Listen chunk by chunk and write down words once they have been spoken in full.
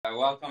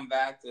welcome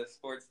back to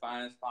Sports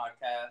Finest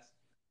Podcast.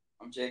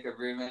 I'm Jacob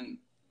Rubin,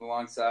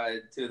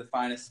 alongside two of the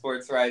finest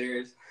sports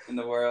writers in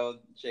the world,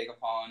 Jacob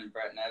Holland and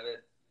Brett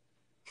Nevitt.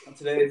 On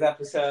today's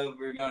episode,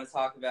 we're going to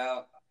talk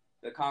about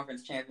the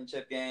conference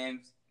championship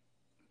games,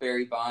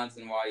 Barry Bonds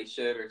and why he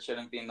should or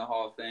shouldn't be in the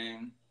Hall of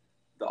Fame,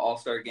 the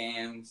All-Star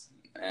games,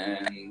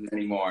 and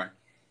many more.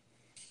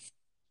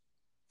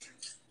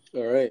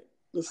 All right,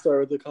 let's start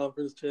with the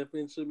conference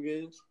championship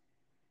games.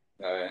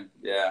 All right,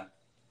 yeah.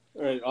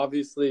 All right,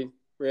 obviously,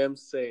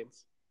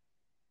 Rams-Saints,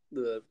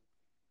 the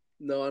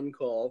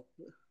non-call.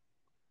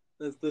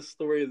 That's the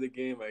story of the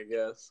game, I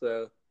guess.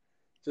 So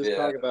just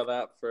talk about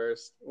that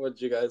first. What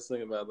did you guys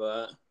think about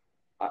that?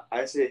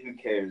 I say who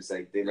cares?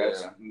 Like, they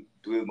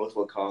blew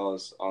multiple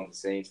calls on the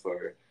Saints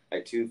for,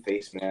 like, 2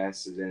 face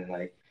masks and then,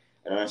 like,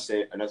 an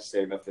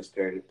unnecessary Memphis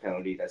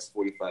penalty. That's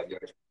 45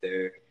 yards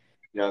there.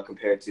 You know,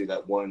 compared to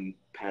that one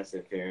pass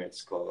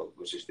interference call,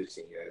 which is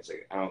 15 yards.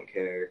 Like, I don't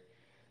care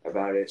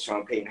about it.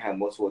 Sean Payton had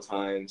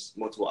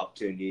multiple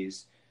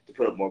opportunities to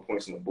put up more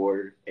points on the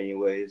board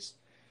anyways.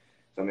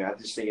 So, I mean, I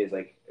just think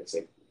it's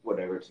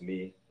whatever to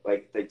me.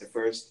 Like the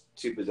first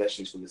 2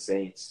 possessions for the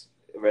Saints,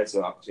 red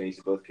zone opportunities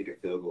to both kick a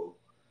field goal.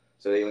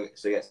 So they got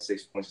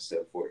 6 points instead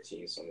of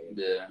 14. So, I mean,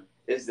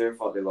 it's their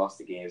fault they lost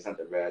the game. It's not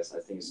the refs. I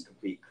think it's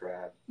complete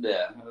crap.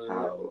 Yeah.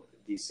 How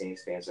these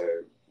Saints fans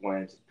are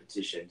wanting to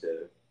petition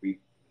to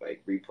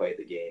replay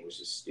the game,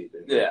 which is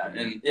stupid. Yeah,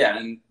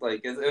 and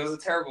like it was a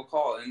terrible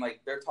call, and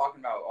like they're talking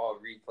about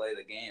replay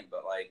the game,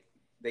 but like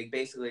they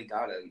basically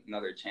got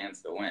another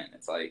chance to win.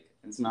 It's like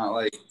it's not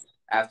like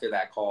after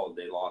that call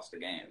they lost the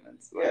game.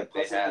 It's like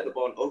they had the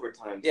ball in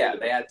overtime. Yeah,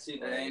 they had 2.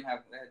 They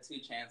had 2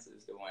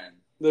 chances to win.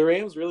 The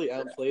Rams really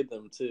outplayed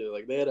them too.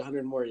 Like they had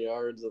 100 more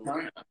yards.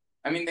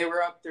 I mean, they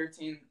were up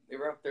 13. They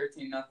were up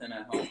 13-0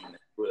 at home.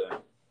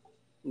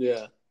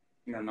 Yeah.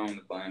 No one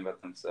to blame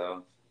but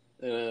themselves.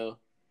 I know.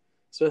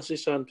 Especially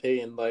Sean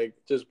Payton, like,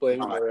 just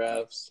blaming the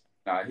refs.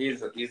 Nah,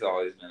 he's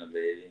always been a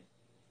baby.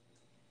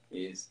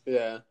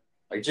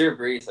 Like Drew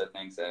Brees, I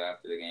think, said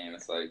after the game,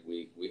 it's like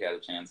we had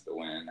a chance to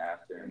win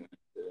after.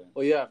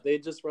 Well, yeah, they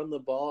just run the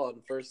ball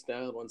on first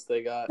down once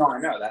they got. No, I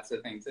know that's the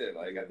thing too.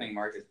 Like I think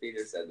Marcus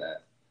Peters said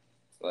that.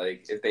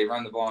 Like if they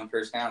run the ball on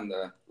first down,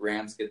 the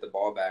Rams get the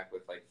ball back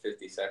with like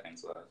 50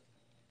 seconds left.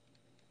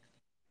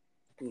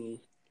 Who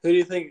do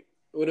you think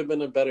would have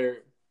been a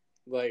better,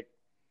 like,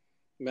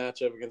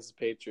 matchup against the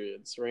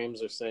Patriots,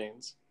 Rams or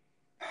Saints?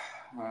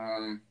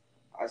 I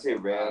say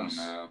Rams,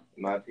 in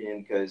my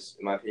opinion, because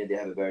they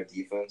have a better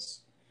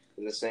defense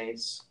than the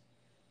Saints.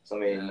 So, I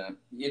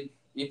mean,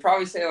 you'd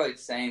probably say like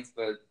Saints,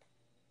 but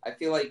I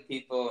feel like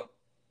people,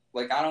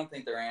 like, I don't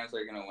think the Rams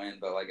are gonna win,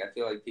 but like I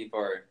feel like people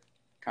are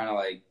kind of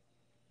like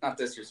not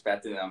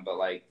disrespecting them, but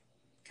like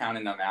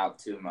counting them out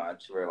too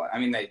much. Where like, I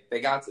mean,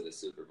 they got to the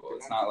Super Bowl.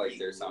 It's not like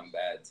they're some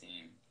bad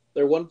team.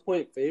 They're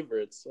 1-point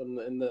favorites on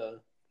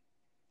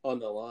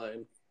the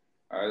line.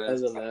 Are they?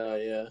 As of now,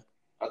 yeah.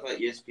 I thought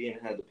ESPN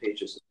had the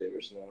Patriots as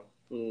favorites now.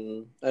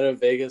 I know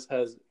Vegas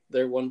has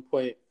their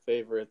 1-point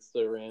favorites.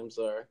 The Rams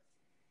are,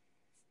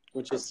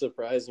 which is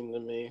surprising to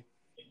me.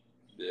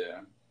 Yeah.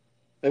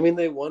 I mean,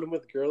 they won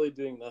with Gurley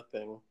doing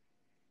nothing.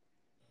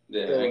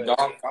 Yeah, and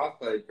Goff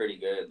played pretty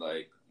good.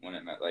 Like when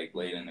it met like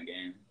late in the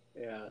game.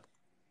 Yeah.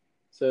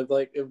 So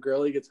like, if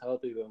Gurley gets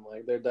healthy, then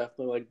like they're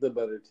definitely like the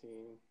better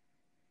team.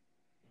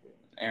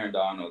 Aaron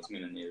Donald's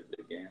gonna need a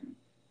big game.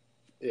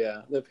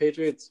 Yeah, the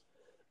Patriots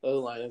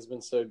O-line has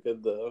been so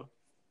good, though.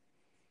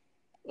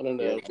 I don't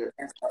know. Yeah,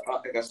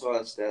 I saw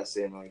that stat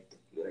saying,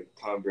 like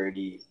Tom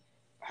Brady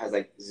has,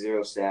 like,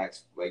 0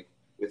 sacks, like,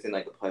 within,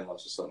 like, the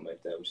playoffs or something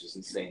like that, which is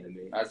insane to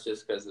me. That's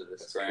just because of the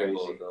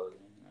scramble ability.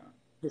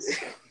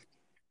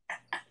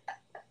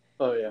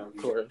 Oh, yeah, of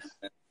course.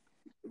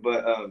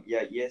 But,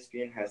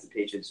 ESPN has the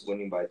Patriots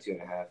winning by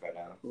 2.5 right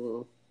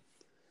now.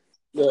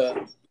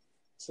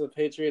 So the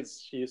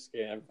Patriots-Chiefs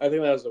game, I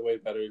think that was a way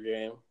better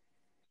game.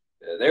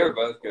 Yeah, they were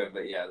both good,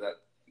 but yeah,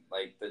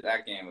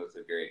 that game was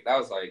that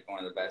was like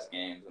one of the best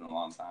games in a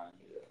long time.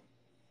 Yeah.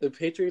 The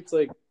Patriots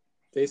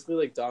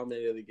basically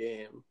dominated the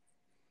game.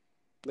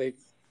 But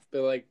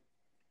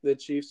the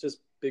Chiefs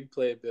just big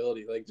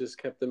playability, just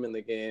kept them in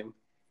the game.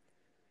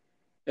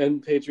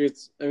 And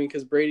Patriots, I mean,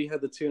 because Brady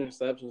had the 2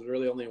 interceptions,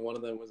 really only one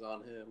of them was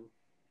on him.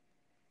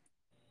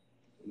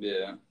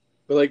 Yeah.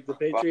 But the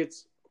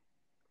Patriots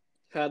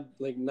had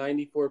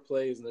 94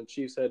 plays and the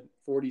Chiefs had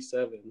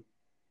 47.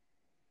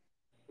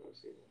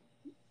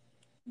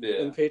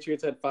 Yeah. And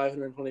Patriots had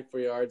 524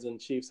 yards and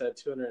Chiefs had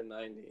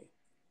 290.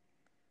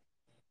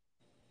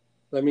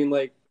 I mean,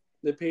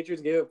 the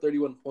Patriots gave up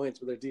 31 points,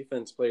 but their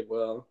defense played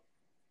well.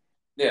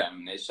 Yeah, I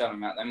mean, they shut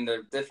them out. I mean,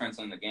 the difference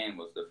in the game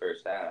was the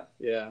first half.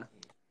 Yeah.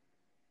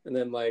 And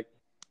then,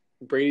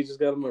 Brady just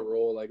got them a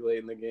roll, late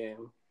in the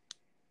game.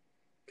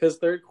 Because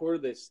third quarter,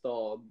 they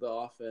stalled the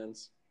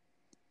offense.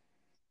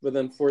 But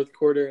then fourth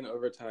quarter and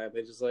overtime,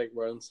 they just,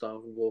 were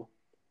unstoppable.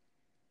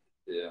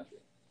 Yeah.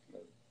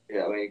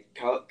 Yeah, I mean,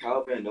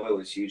 Kyle Van Noy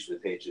was huge for the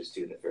Patriots,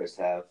 too, in the first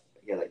half.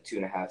 He had,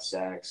 2.5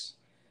 sacks,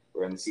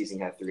 where in the season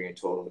he had 3 in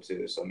total,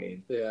 too. So, I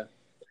mean, yeah.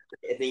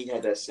 I think he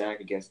had that sack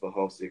against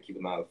Mahomes to keep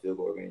him out of field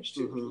goal range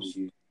too. Mhm. Which was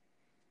huge.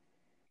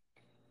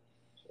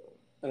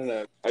 I don't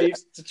know.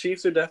 The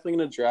Chiefs are definitely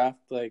going to draft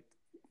like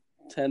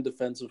 10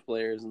 defensive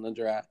players in the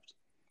draft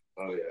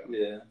Oh yeah.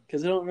 Yeah.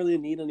 because they don't really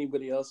need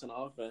anybody else in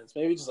offense.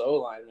 Maybe just O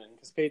linemen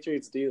because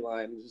Patriots D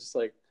line just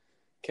like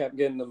kept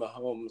getting to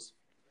Mahomes.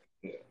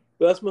 Yeah.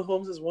 But that's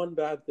Mahomes' one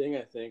bad thing,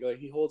 I think. Like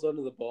he holds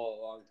onto the ball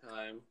a long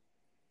time.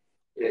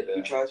 Yeah,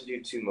 he tries to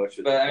do too much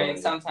with But the I mean,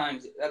 play.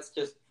 sometimes that's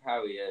just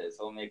how he is.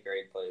 He'll make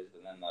great plays,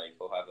 and then like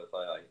he'll have a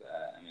play like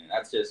that. I mean,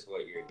 that's just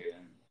what you're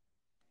doing.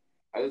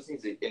 I just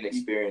think he's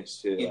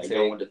inexperienced too. You Like, take-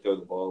 don't want to throw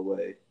the ball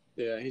away.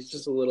 Yeah, he's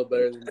just a little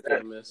better than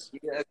Jameis.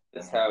 Yeah,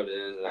 that's how it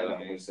is. I know I what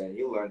mean, you're saying.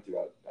 He'll learn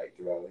throughout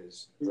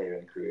his later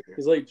in career.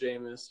 He's like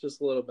Jameis,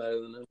 just a little better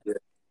than him.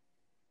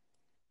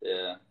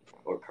 yeah.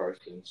 Or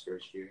Carson's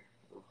first year.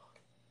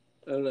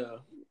 I don't know.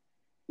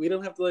 We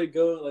don't have to like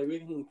go like we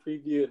can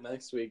preview it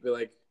next week, but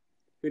like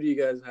who do you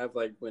guys have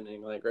like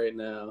winning like right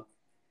now?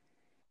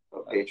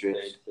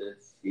 Patriots,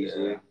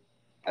 easily. Yeah.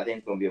 I think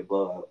it's gonna be a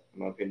blowout,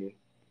 in my opinion.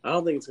 I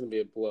don't think it's gonna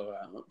be a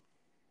blowout.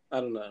 I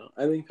don't know.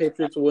 I think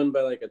Patriots will win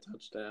by like a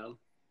touchdown.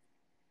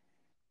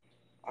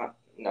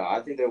 No,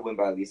 I think they'll win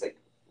by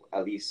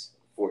at least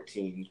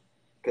 14.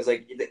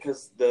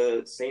 Because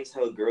the Saints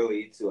held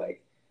Gurley to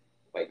like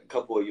a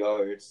couple of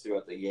yards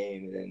throughout the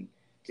game, and then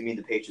to me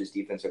the Patriots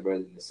defense are better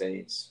than the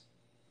Saints.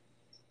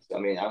 So I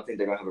mean, I don't think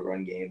they're gonna have a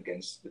run game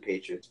against the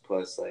Patriots.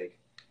 Plus, like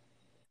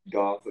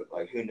Goff,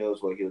 like who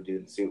knows what he'll do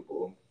in the Super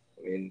Bowl?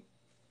 I mean,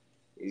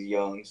 he's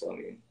young, so I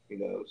mean, who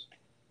knows?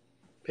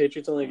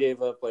 Patriots only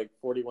gave up like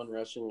 41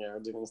 rushing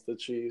yards against the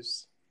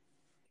Chiefs,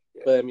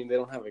 Yeah. but I mean they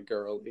don't have a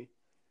Gurley.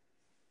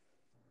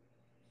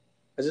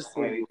 I just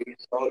I think, mean,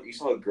 you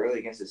saw Gurley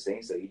against the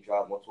Saints, though. He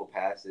dropped multiple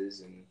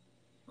passes and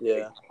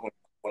yeah,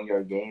 1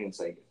 yard gains,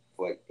 like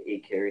for like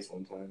 8 carries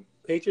one time.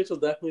 Patriots will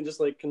definitely just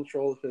like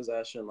control the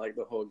possession like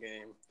the whole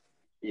game,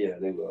 Yeah,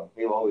 they will.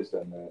 They've always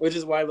done that. which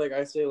is why like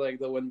I say like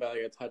they'll win by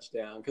like a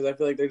touchdown because I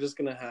feel like they're just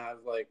gonna have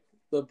like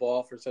the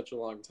ball for such a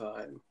long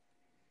time.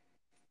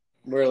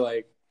 Where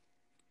like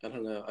I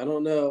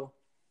don't know.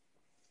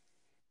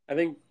 I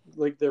think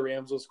like the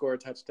Rams will score a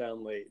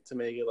touchdown late to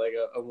make it like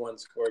a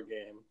one-score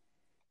game.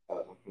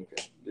 Oh,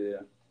 okay.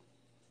 Yeah.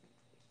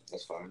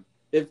 That's fine.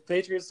 If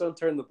Patriots don't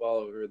turn the ball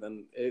over,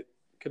 then it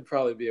could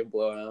probably be a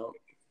blowout.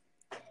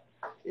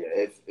 Yeah,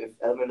 if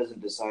Edmund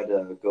doesn't decide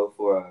to go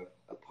for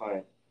a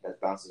punt that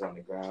bounces on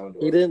the ground.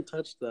 Or, He didn't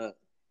touch that.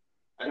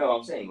 I know,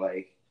 I'm saying,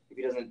 like, if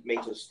he doesn't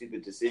make those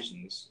stupid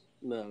decisions,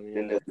 No, then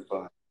yeah. they'll be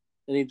fine.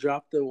 And he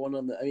dropped the one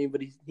on the. I mean,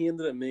 but he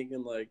ended up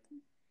making like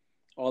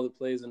all the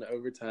plays in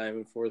overtime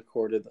and fourth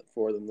quarter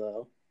for them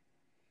though.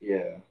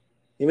 Yeah.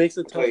 He makes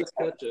the toughest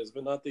catches,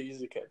 but not the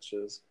easy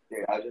catches.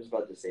 Yeah, I was just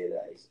about to say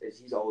that.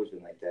 He's always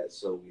been like that. It's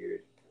so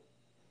weird.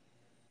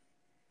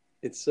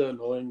 It's so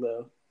annoying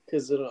though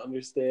because they don't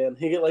understand.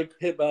 He get like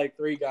hit by like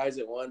 3 guys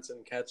at once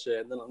and catch it,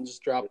 and then I'll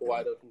just drop a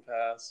wide open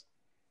pass.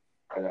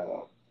 I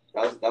know.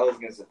 That was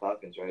against the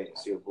Falcons, right? In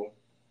Super Bowl.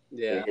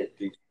 Yeah, They hit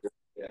 3.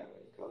 Yeah, you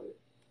call it.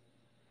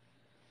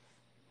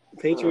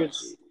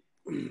 Patriots.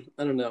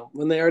 I don't know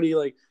when they already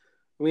like.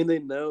 I mean, they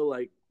know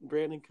like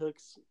Brandon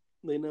Cooks.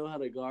 They know how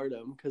to guard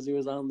him because he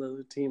was on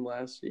the team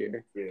last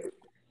year. Yeah.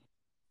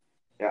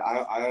 Yeah,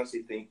 I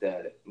honestly think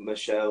that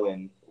Michelle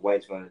and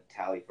White's going to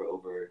tally for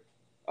over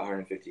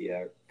 150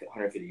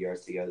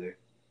 yards together.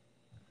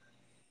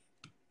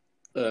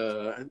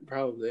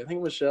 Probably. I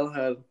think Michelle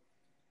had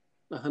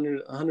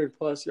 100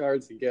 plus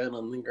yards again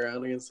on the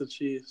ground against the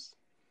Chiefs.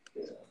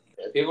 Yeah.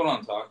 People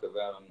don't talk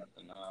about him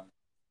enough.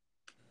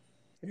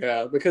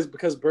 Yeah, because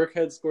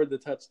Burkhead scored the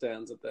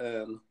touchdowns at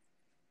the end.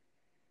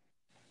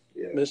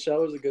 Yeah.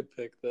 Michelle was a good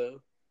pick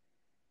though.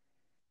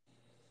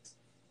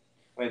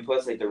 I mean,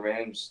 plus, like, the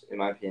Rams, in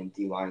my opinion,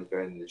 D-line is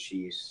better than the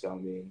Chiefs. So, I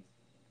mean,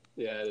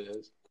 Yeah, it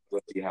is.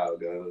 we'll see how it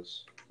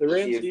goes. The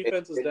Rams If-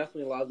 defense is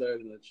definitely a lot better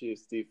than the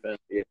Chiefs defense.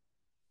 Yeah.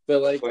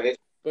 But like, But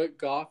but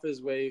Goff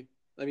is way.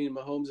 I mean,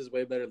 Mahomes is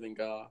way better than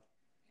Goff,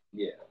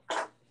 yeah.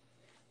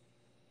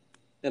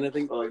 and I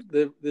think Well,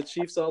 the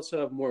Chiefs also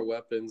have more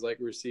weapons, like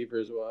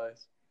receivers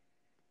wise.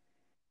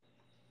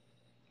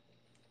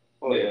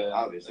 Well, Yeah.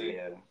 obviously,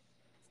 yeah.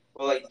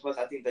 Well, like, plus,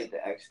 I think, like,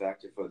 the X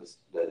factor for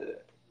the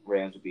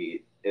Rams would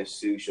be if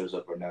Sue shows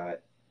up or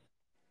not.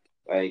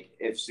 Like,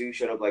 if Sue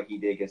showed up like he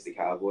did against the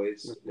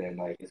Cowboys, then,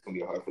 like, it's going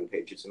to be hard for the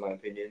Patriots, in my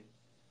opinion,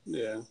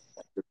 Yeah.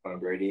 for Tom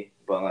Brady.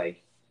 But,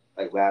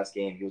 like last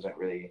game, he wasn't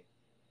really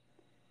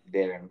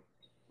there,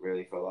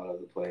 really, for a lot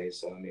of the plays.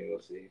 So, I mean,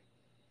 we'll see.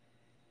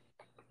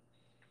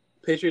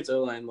 Patriots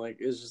O-line like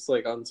is just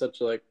like on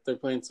such a, like they're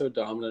playing so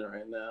dominant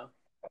right now.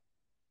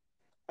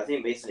 I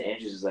think Mason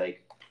Andrews is,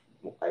 like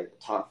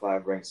top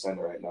 5 ranked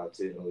center right now,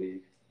 too, in the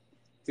league.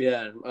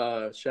 Yeah,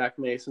 Shaq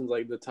Mason's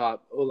like the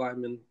top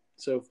O-lineman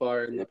so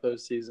far in the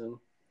postseason,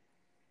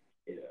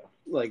 Yeah.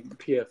 like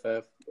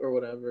PFF or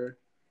whatever.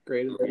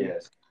 Graded.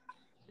 Yes.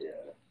 Yeah.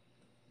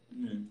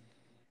 Mm.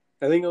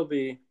 I think it'll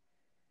be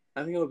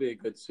a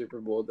good Super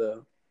Bowl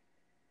though.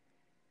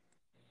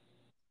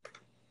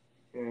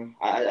 Yeah.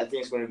 I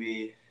think it's going to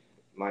be, in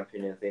my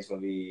opinion, I think it's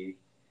going to be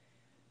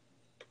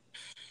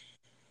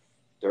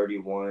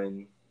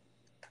 31-20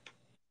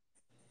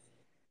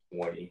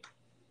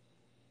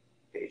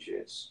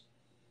 Patriots.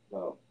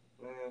 No.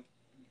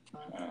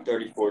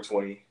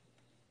 34-20.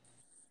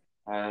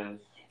 I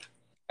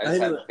I just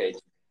think have the- the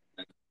Patriots.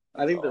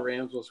 I think the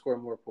Rams will score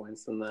more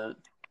points than that.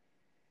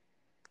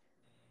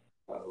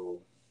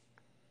 Oh.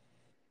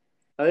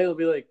 I think it'll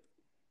be like,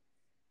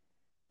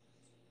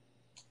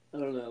 I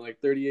don't know, like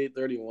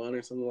 38-31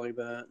 or something like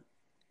that.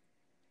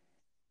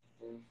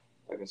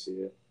 I can see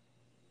it.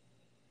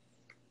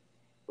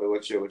 Wait,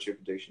 what's your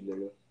prediction,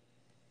 Diego?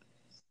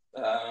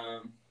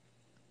 I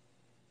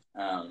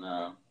don't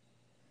know.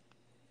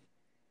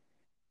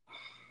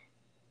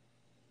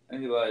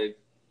 Maybe like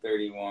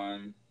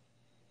 31-20.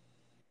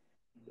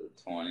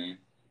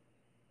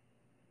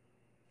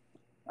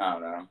 I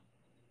don't know.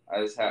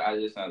 I just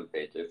know the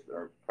Patriots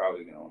are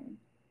probably gonna win.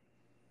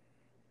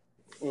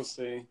 We'll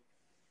see.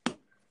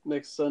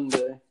 Next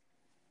Sunday.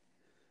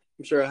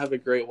 I'm sure I have a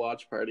great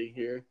watch party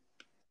here.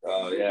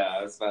 Oh yeah,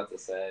 I was about to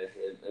say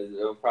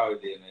it'll probably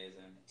be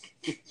amazing.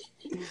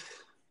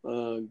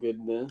 Oh,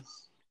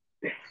 goodness.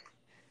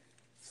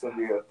 It's going to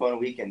be a fun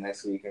weekend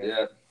next weekend.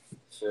 Yeah,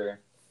 sure.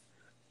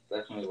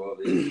 Definitely will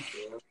be.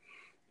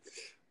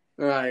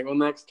 All right, well,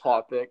 next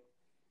topic.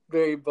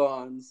 Barry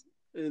Bonds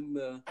in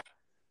the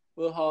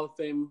Hall of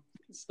Fame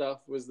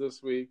stuff was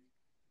this week.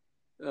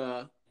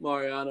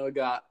 Mariano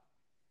got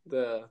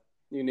the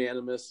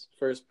unanimous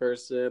first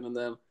person, and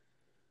then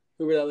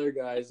who were the other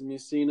guys?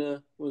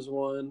 Mussina was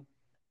one.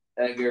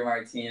 Edgar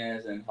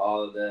Martinez and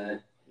Holiday.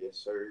 Yes,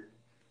 sir.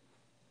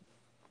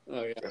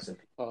 Oh, yeah,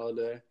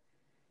 Holiday.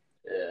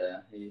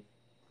 Yeah,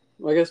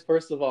 Well, I guess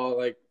first of all,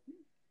 like,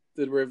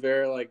 did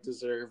Rivera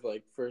deserve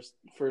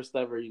first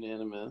ever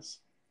unanimous?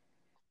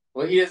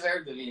 Well, he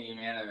deserved to be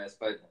unanimous,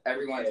 but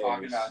everyone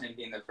talking about him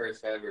being the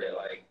first ever,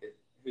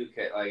 who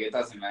cares? It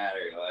doesn't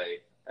matter.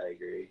 I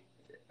agree.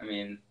 I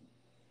mean,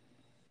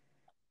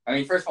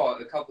 first of all,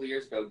 a couple of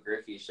years ago,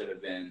 Griffey should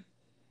have been,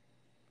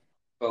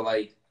 but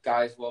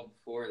guys well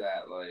before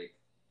that,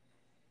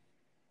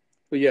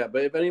 But yeah,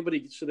 but if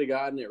anybody should have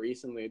gotten it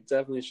recently, it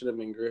definitely should have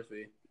been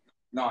Griffey.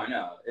 No, I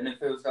know. And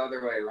if it was the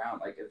other way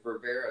around, if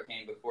Rivera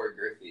came before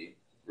Griffey,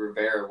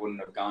 Rivera wouldn't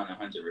have gone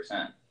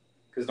 100%.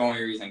 Because the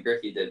only reason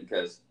Griffey did,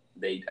 because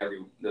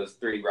those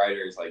three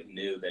writers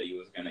knew that he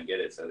was going to get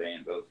it, so they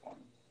didn't vote for him.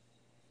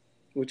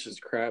 Which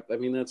is crap. I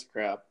mean, that's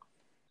crap.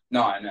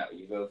 No, I know.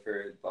 You vote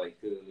for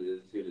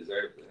who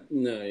deserves it.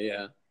 No,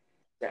 yeah.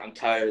 I'm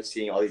tired of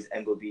seeing all these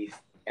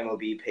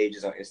MLB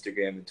pages on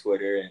Instagram and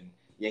Twitter and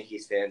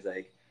Yankees fans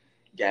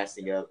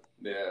gassing up.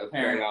 Yeah,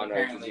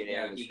 apparently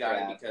he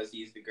got it because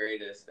he's the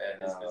greatest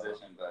at his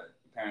position, but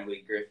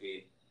apparently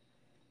Griffey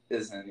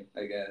isn't,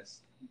 I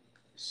guess.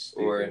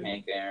 Stupid. Or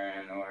Hank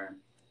Aaron or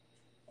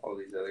all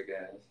these other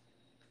guys.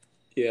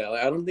 Yeah,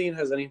 I don't think it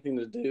has anything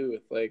to do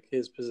with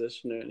his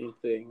position or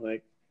anything.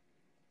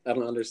 I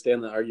don't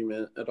understand the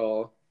argument at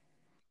all.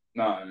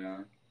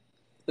 No.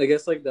 I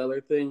guess the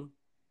other thing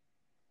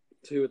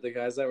too with the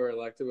guys that were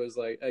elected was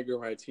Edgar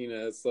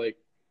Martinez.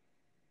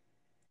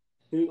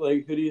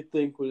 Who do you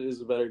think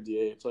is a better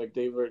DH?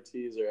 David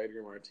Ortiz or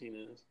Edgar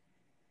Martinez?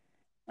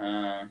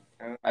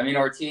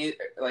 Ortiz,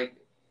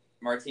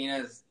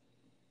 Martinez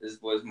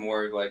was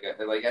more I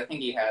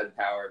think he had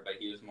power, but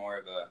he was more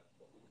of a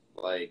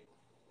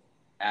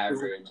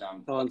average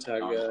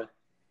contact guy.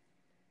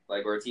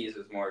 Ortiz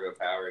was more of a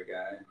power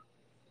guy.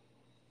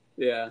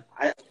 Yeah,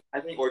 I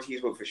think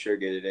Ortiz will for sure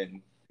get it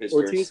in.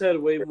 Ortiz had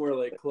way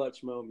more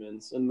clutch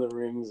moments in the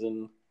rings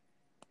and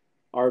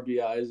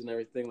RBIs and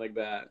everything like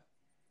that.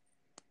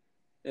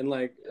 And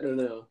I don't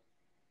know.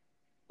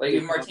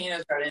 If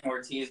Martinez got in,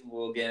 Ortiz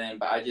will get in,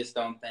 but I just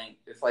don't think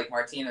if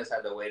Martinez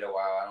had to wait a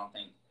while. I don't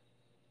think.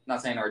 I'm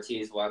not saying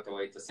Ortiz will have to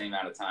wait the same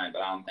amount of time,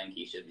 but I don't think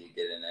he should be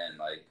getting in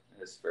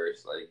his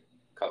first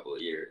couple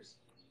of years.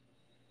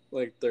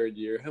 Third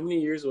year. How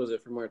many years was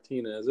it for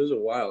Martinez? It was a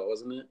while,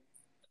 wasn't it?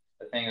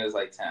 I think it was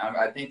 10.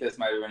 I think this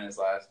might have been his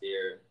last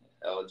year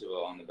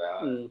eligible on the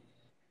ballot.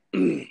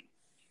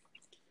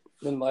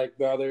 And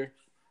the other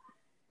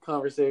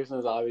conversation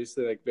is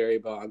obviously Barry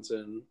Bonds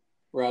and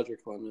Roger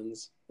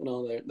Clemens and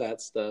all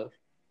that stuff.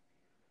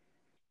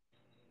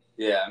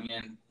 Yeah,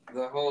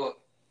 the whole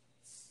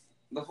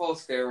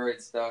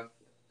steroid stuff,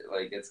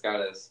 it's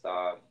gotta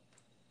stop.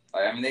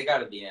 They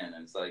gotta be in.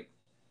 It's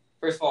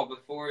first of all,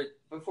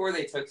 before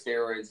they took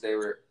steroids, they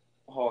were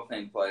Hall of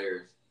Fame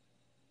players.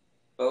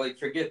 But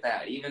forget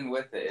that. Even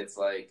with it, it's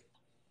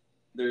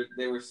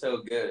they were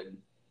so good.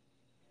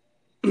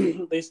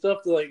 They still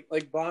have to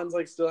Bonds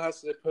still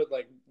has to put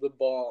the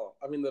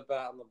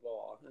bat on the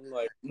ball and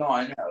No,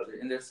 I know,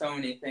 and there's so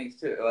many things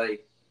too.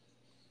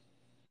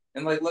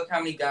 And look how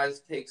many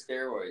guys take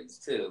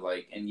steroids too.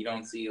 And you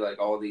don't see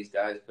all these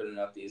guys putting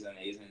up these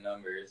amazing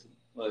numbers.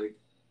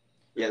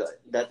 Yeah,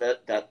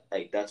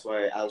 that's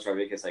why Alex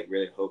Rodriguez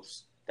really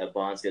hopes that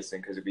Bonds gets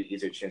in because it'd be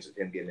easier chance of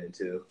him getting in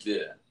too.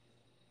 Yeah.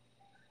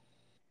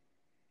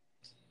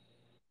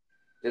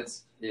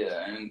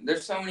 And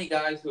there's so many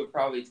guys who have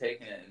probably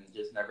taken it and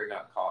just never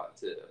got caught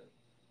too.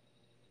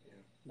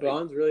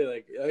 Bonds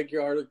really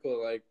your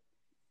article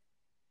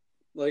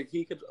Like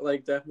he could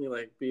like definitely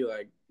like be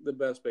like the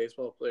best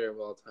baseball player of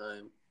all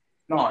time.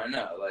 No, I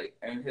know. Like,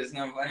 and his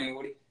number. I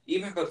mean,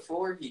 even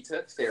before he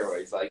took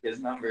steroids, like his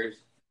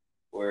numbers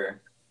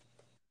were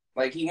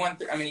like he won.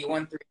 He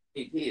won 3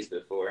 MVPs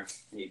before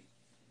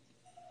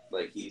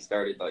he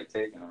started like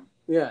taking them.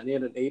 Yeah, and he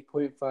had an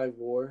 8.5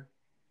 WAR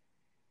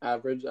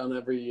average on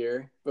every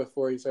year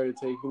before he started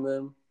taking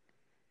them.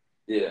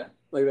 Yeah,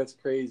 like that's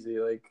crazy.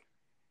 Like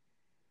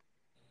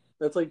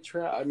that's like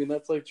Trout. I mean,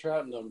 that's like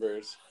Trout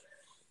numbers.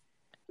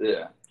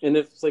 yeah. And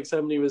if like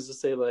somebody was to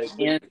say like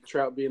And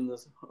Trout being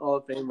this Hall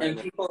of Fame, and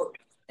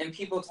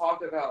people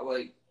talk about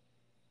like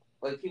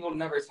people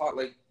never talk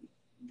like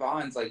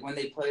Bonds, like when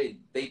they played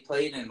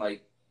in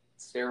like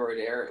steroid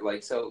era,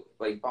 like so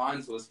like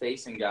Bonds was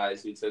facing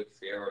guys who took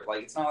steroids.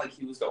 Like it's not like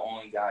he was the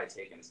only guy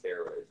taking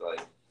steroids.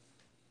 Like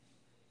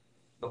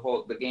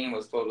the game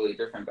was totally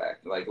different back.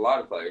 Like a lot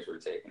of players were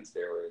taking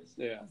steroids.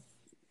 Yeah.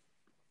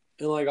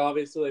 And like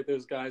obviously like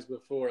those guys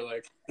before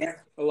like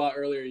a lot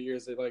earlier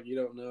years that like you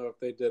don't know if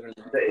they did or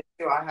not. The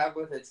issue I have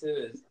with it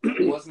too is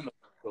it wasn't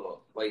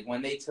illegal. Like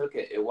when they took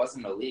it, it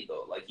wasn't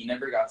illegal. Like he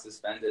never got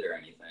suspended or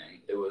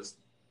anything. It was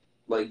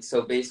like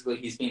so basically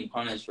he's being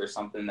punished for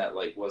something that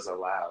like was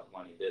allowed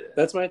when he did it.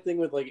 That's my thing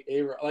with like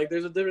A-Rod. Like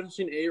there's a difference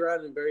between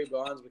A-Rod and Barry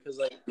Bonds because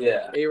like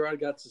A-Rod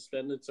got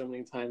suspended so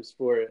many times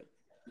for it.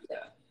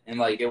 Yeah. And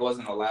like it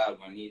wasn't allowed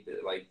when he did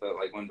but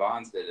when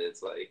Bonds did it,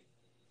 it's like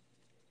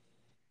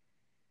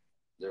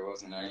there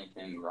wasn't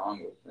anything wrong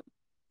with it.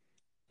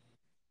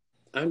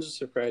 I'm just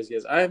surprised he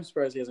has. I am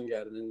surprised he hasn't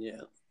gotten in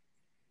yet.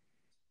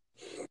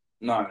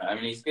 No, I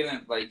mean he's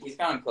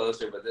gotten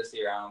closer, but this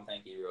year I don't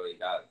think he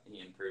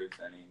improved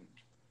any.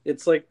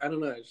 It's like I don't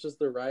know. It's just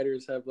the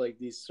writers have like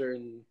these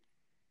certain.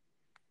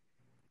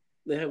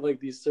 They have like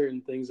these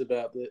certain things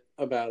about it.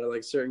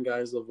 Like certain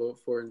guys they'll vote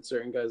for and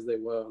certain guys they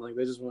won't. Like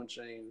they just won't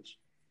change.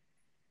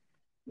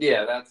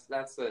 Yeah,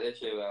 that's the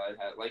issue that I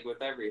had. Like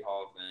with every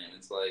Hall of Fame,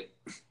 it's like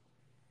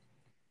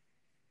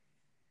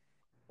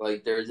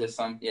there's just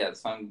some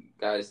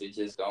guys who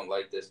just don't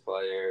like this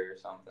player or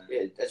something.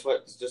 Yeah, that's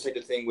what. It's just like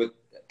the thing with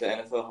the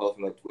NFL Hall of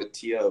Fame, like with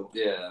T.O.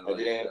 Yeah,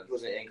 he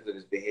wasn't in because of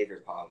his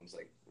behavior problems.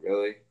 Like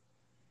really,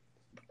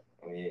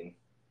 I mean,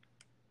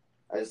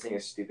 I just think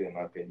it's stupid in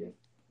my opinion.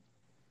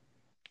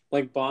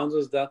 Like Bonds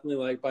was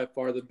definitely like by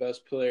far the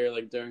best player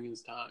like during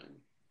his time,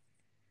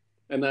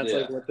 and that's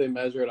like what they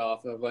measure it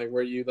off of. Like,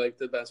 were you like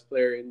the best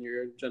player in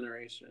your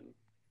generation?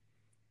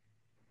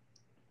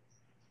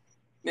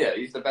 Yeah,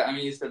 he's the best. I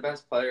mean, he's the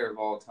best player of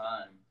all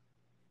time.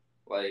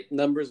 Like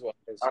numbers wise,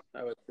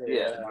 I would say.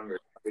 Yeah, numbers.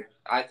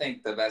 I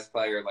think the best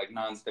player, like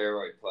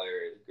non-steroid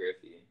player, is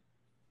Griffey.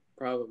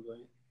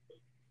 Probably.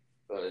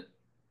 But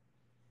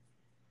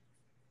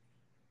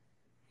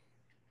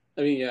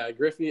I mean, yeah,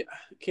 Griffey.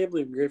 I can't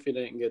believe Griffey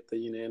didn't get the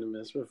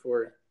unanimous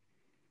before.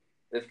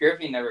 If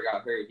Griffey never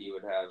got hurt, he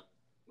would have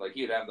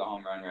the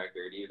home run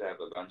record. He would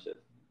have a bunch of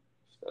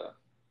stuff.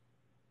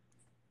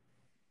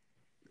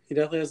 He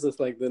definitely has this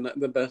like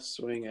the best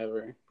swing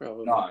ever,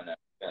 probably. No,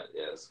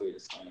 yeah,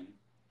 sweetest swing.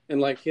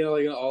 And like he had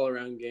like an all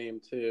around game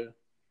too.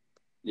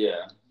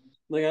 Yeah,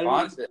 like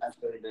Bonds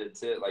actually did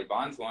too. Like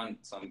Bonds won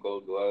some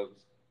Gold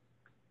Gloves.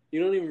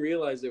 You don't even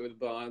realize it with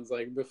Bonds.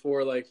 Like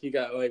before, like he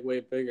got like way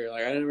bigger.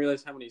 Like I didn't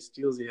realize how many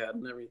steals he had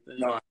and everything.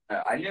 No,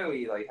 I knew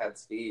he like had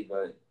speed,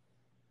 but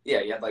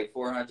yeah, he had like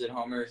 400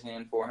 homers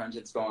and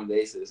 400 stolen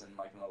bases in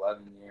like an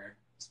 11-year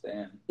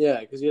span.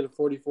 Yeah, because he had a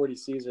 40-40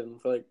 season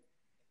for like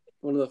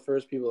one of the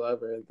first people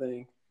ever, I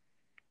think.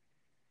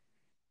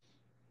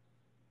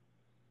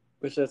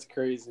 Which that's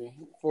crazy.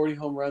 40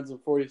 home runs and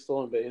 40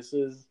 stolen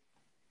bases.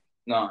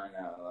 No, I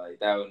know. Like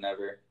that would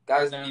never.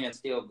 Guys don't even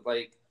steal.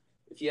 Like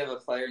if you have a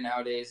player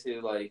nowadays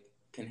who like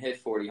can hit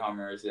 40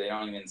 homers, they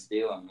don't even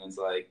steal them. It's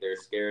like they're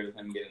scared of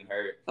him getting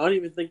hurt. I don't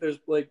even think there's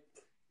like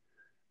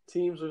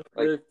teams with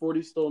like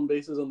 40 stolen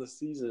bases on the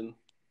season.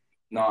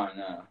 No, I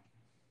know.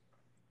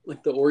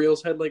 Like the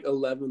Orioles had like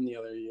 11 the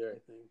other year, I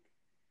think.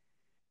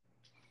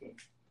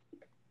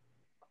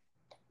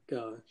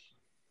 Gosh.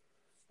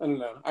 I don't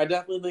know. I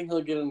definitely think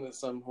he'll get in at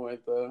some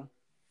point, though.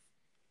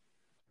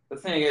 The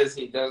thing is,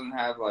 he doesn't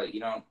have, you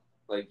don't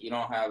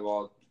have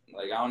all,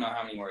 I don't know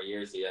how many more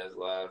years he has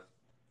left.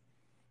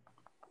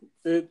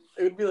 It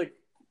would be like,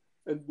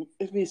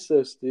 it'd be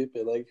so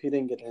stupid, like, if he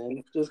didn't get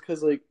in. Just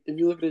because, like, if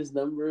you look at his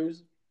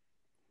numbers.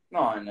 No,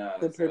 I know.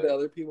 Compared to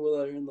other people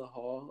that are in the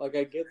Hall. Like,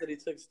 I get that he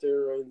took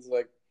steroids,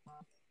 like,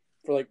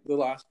 for, like, the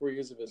last 4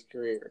 years of his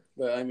career.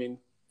 But, I mean,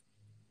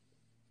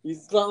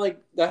 it's not like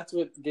that's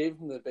what gave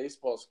him the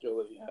baseball skill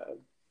that he had.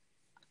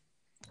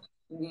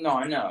 No,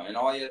 I know. And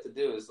all you have to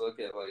do is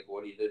look at, like,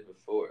 what he did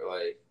before.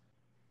 Like,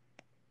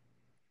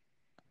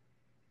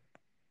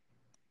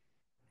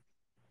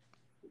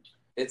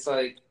 it's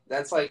like,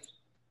 that's like,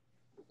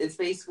 it's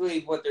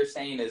basically what they're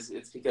saying is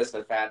it's because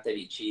of the fact that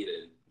he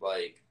cheated.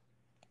 Like,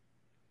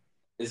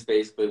 is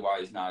basically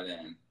why he's not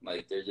in.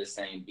 Like, they're just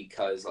saying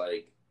because,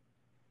 like,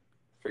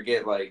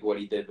 forget, like, what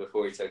he did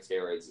before he took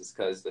steroids. It's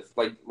because,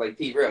 like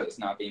Pete Rose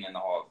not being in the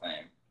Hall of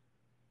Fame.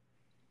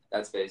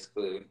 That's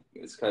basically,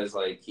 it's because,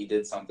 like, he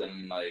did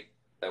something, like,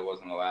 that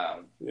wasn't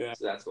allowed. Yeah.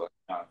 So that's why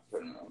I'm not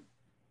putting them.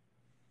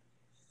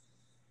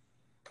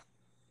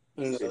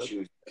 I don't know.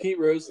 Situ- Pete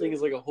Rose thing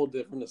is like a whole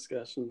different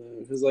discussion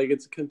though, because like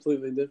it's a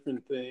completely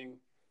different thing.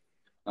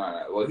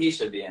 No. Well, he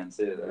should be in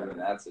too. Though. I mean,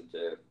 that's a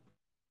joke.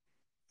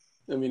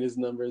 I mean, his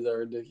numbers are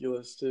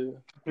ridiculous too.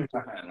 No,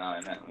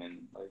 I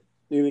mean, like,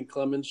 You think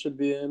Clemens should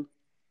be in?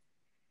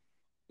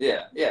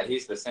 yeah,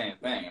 he's the same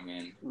thing. I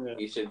mean, Yeah.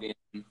 he should be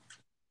in.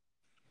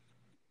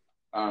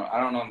 I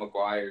don't know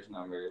McGuire's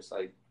numbers.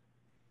 Like,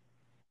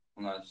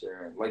 I'm not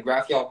sure. Like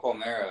Rafael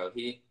Palmeiro,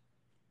 he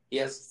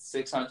has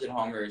 600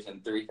 homers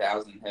and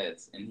 3,000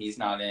 hits, and he's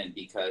not in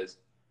because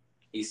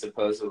he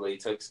supposedly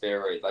took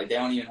steroids. Like, they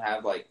don't even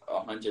have like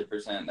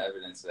 100%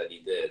 evidence that he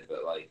did,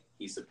 but like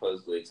he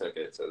supposedly took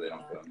it, so they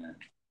don't put him in.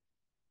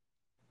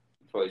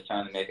 So he's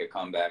trying to make a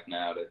comeback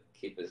now to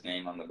keep his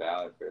name on the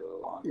ballot for a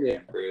little longer. Yeah.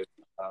 Improve.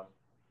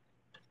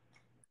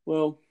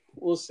 Well,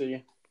 we'll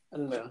see. I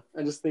don't know.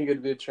 I just think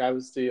it'd be a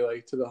travesty,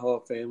 like, to the Hall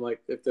of Fame,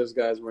 like, if those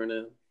guys weren't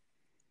in.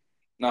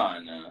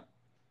 No.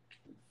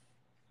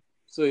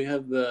 So you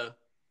have the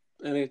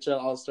NHL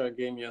All-Star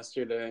Game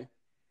yesterday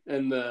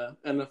and the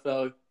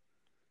NFL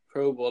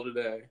Pro Bowl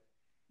today.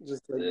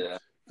 Just like,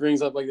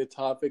 brings up like the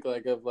topic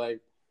like of like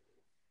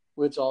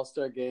which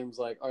All-Star games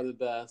like are the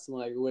best and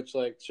like which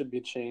like should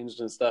be changed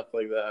and stuff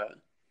like that.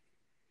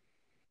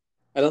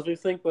 I definitely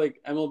think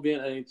like MLB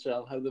and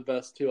NHL have the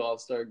best two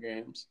All-Star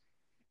games.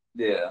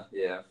 Yeah,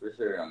 for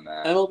sure on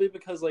that. MLB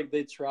because like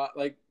they try.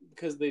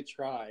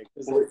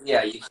 Well,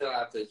 yeah, you still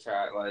have to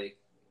try, like,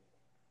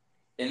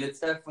 and it's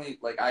definitely,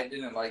 like, I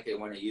didn't like it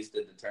when it used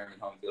to determine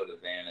home field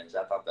advantage.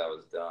 I thought that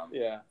was dumb.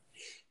 Yeah.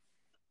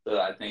 So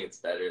I think it's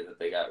better that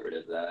they got rid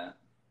of that.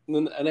 And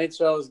then the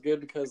NHL is good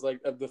because, like,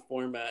 of the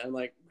format. And,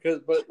 like,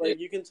 but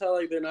you can tell,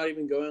 like, they're not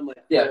even going,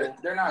 like... Yeah,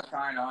 they're not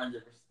trying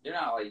 100%. They're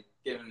not, like,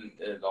 giving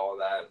it all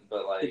that,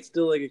 but, like... It's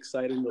still, like,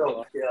 exciting to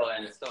watch.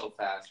 And it's still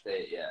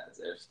fast-paced, yeah.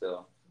 They're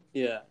still...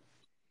 Yeah.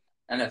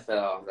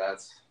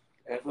 NFL's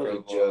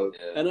a joke.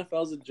 Yeah.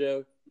 NFL's a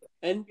joke.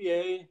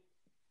 NBA,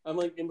 I'm,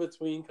 like, in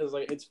between because,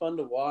 like, it's fun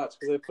to watch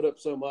because they put up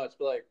so much.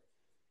 But, like,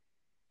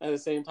 at the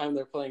same time,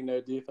 they're playing no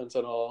defense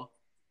at all.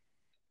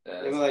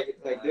 Yeah, like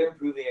they're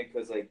improving it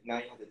because like now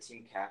you have the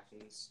team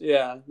captains.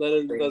 Yeah,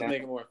 that does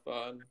make it more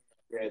fun.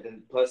 Yeah,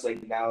 then plus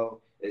like now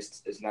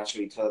it's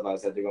naturally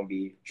televised that they're gonna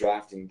be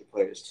drafting the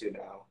players too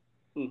now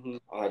Mm-hmm.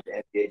 on like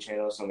the NBA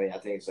channel. So I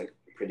think it's like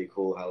pretty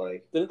cool how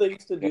like Didn't they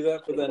used to do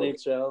that for the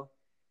NHL?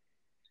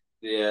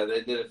 Yeah,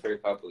 they did it for a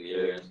couple of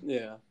years.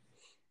 Yeah,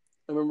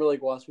 I remember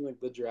like watching like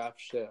the draft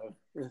show.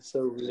 It's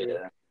so weird.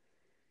 Yeah.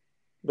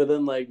 But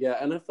then like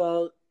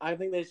NFL, I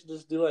think they should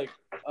just do like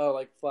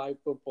flag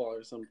football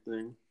or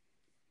something.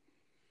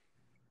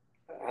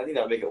 I think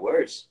that'll make it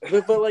worse.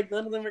 But like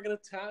none of them are gonna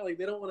tackle. Like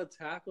they don't want to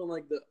tackle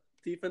like the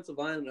defensive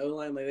line and O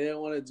line. Like they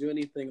don't want to do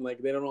anything. Like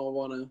they don't all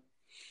want to.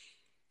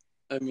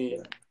 I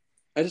mean,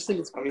 I just think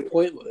it's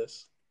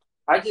pointless.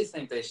 I just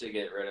think they should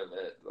get rid of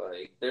it.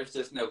 Like, there's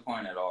just no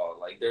point at all.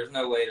 Like, there's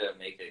no way to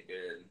make it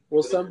good.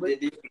 Well, some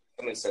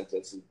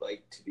incentives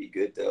like to be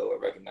good though, or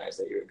recognize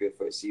that you're good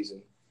for a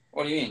season.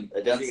 What do you mean?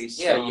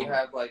 Yeah, you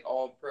have like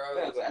all pros.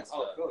 Yeah, that's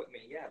all pro. I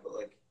mean, yeah, but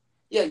like.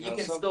 Yeah, you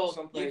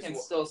can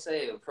still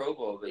say a Pro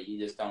Bowl, but you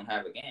just don't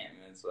have a game.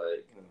 It's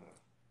like,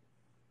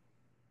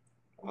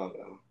 I don't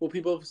know. Well,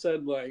 people have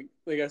said like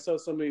I saw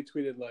somebody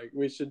tweeted like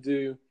we should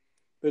do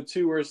the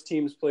two worst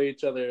teams play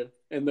each other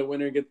and the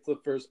winner gets the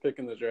first pick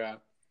in the draft.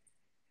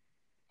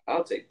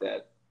 I'll take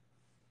that.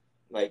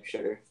 Like,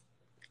 sure.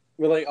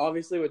 But like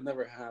obviously it would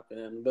never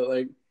happen. But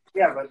like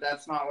yeah, but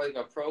that's not like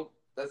a pro.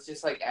 That's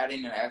just like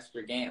adding an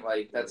extra game.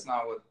 Like that's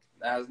not what.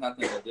 That has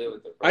nothing to do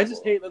with the Pro I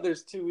just Bowl. hate that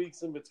there's 2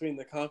 weeks in between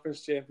the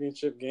conference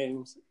championship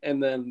games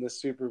and then the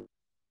Super Bowl.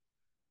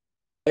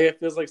 Like, it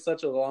feels like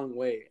such a long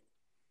wait.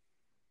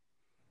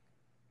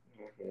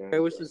 Yeah, I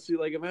wish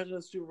imagine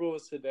the Super Bowl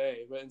was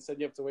today, but instead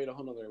you have to wait a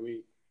whole other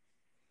week.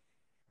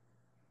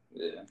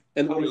 Yeah.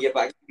 And but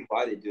I can see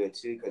why they do it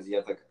too, because you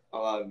have like a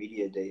lot of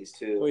media days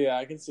too. Well, yeah,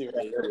 I can see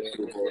why.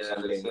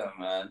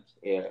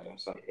 Yeah,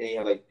 so, and you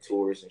have like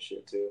tours and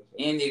shit too.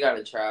 So. And you got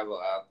to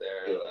travel out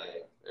there. Yeah.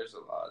 Like, there's a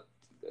lot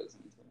that goes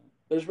into it.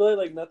 There's really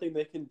like nothing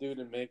they can do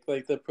to make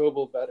like the Pro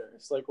Bowl better.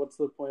 It's like, what's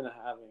the point of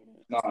having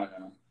it? No. Yeah,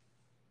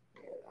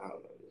 I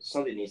don't know.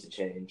 Something needs to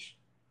change.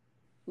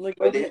 Like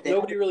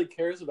nobody really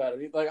cares about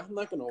it. Like I'm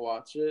not gonna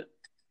watch it.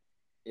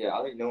 Yeah,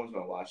 I think no one's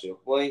gonna watch it.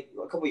 Well,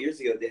 a couple of years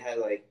ago they had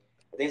like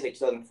I think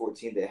it's like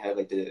 2014 they had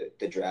like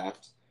the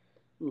draft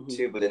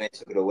too, but then they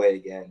took it away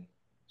again.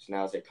 So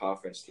now it's like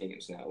conference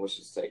teams now, which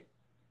is like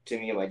to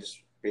me like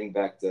just bring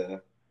back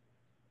the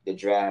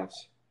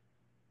draft.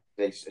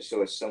 Like,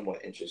 so it's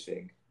somewhat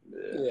interesting.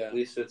 Yeah. At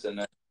least it's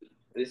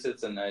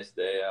a nice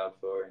day out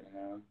for it, you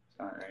know. It's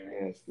not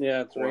raining.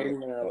 Yeah, it's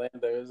raining in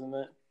Orlando, isn't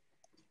it?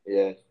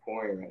 Yeah, it's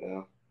pouring right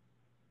now.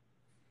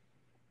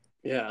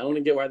 Yeah, I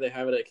don't get why they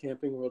have it at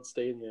Camping World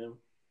Stadium.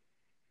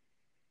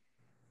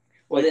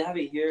 Well, they have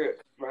it here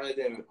rather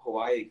than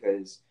Hawaii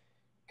because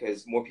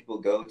more people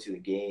go to the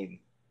game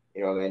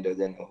in Orlando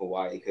than in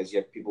Hawaii because you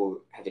have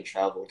people have to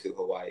travel to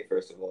Hawaii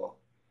first of all.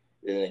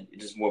 then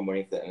it's just more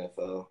money for the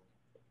NFL.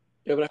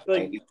 Yeah, but I feel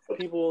like Like,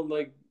 people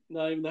like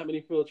not even that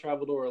many people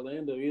travel to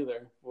Orlando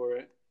either for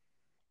it.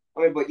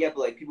 I mean, but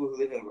like people who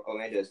live in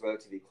Orlando is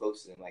relatively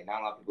close to them. Like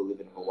not a lot of people live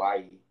in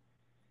Hawaii,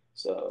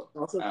 so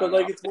Also, I but don't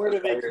like know. it's more of a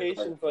I heard,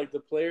 vacation for like the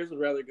players would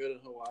rather go to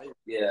Hawaii.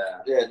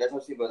 Yeah. yeah, that's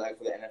what I'm saying. But like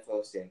for the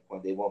NFL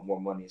standpoint, they want more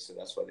money, so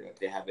that's why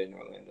they have it in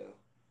Orlando.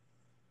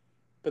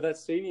 But that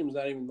stadium's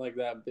not even like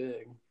that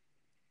big.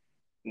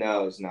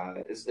 No, it's not.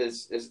 It's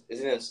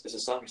a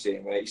soccer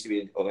stadium, right? It used to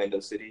be in Orlando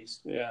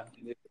Cities Yeah.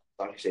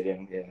 soccer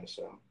stadium. Yeah,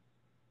 so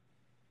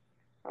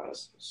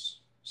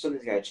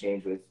something's got to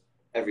change with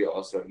every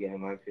All-Star game, in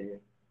my opinion,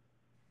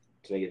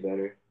 to make it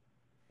better.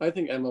 I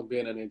think MLB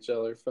and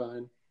NHL are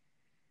fine.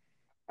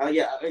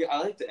 Yeah, I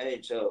like the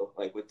NHL,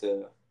 like with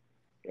the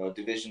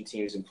division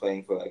teams and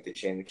playing for like the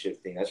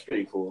championship thing. That's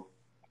pretty cool.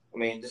 I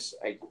mean, just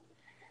like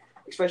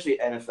especially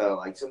NFL,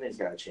 like something's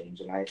got to change,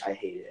 and I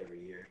hate it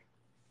every year.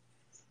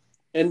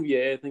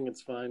 NBA, I think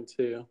it's fine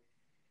too.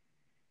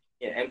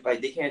 Yeah, and like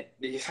they can't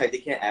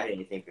add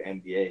anything for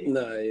NBA.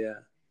 No, yeah.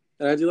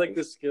 And I do like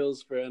the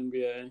skills for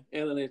NBA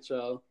and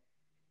NHL.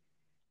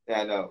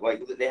 Yeah, I know.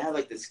 Like they have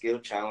like the skill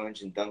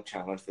challenge and dunk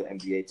challenge for the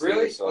NBA too.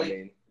 Really? So Like, I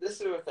mean, this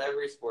is with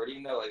every sport,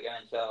 even though like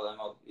NHL,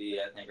 MLB,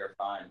 I think are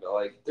fine, but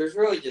like there's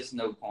really just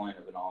no point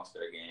of an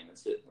All-Star game.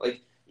 It's just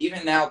like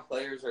even now,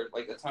 players are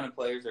like a ton of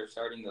players are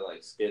starting to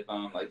like skip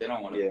them. Like they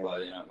don't want to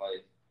play.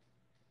 Like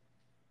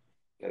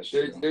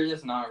they're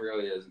just not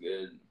really as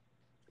good.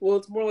 Well,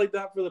 it's more like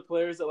that for the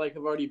players that like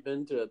have already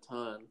been to a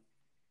ton.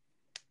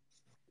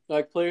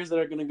 Like players that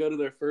are going to go to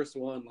their first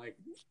one, like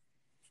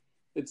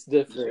it's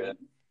different. Yeah.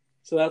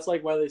 So that's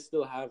like why they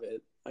still have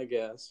it, I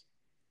guess.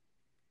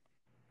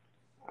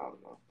 I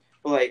don't know.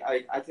 But like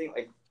I think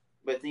like,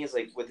 but the thing is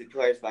like with the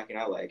players backing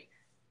out, like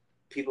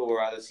people would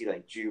rather see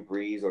like Drew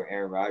Brees or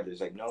Aaron Rodgers.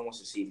 Like no one wants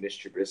to see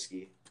Mitch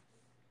Trubisky.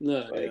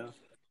 No, Like,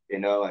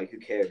 yeah, like who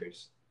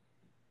cares?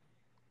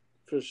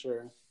 for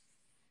sure.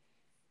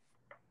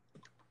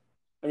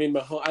 I mean,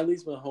 at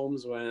least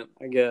Mahomes went,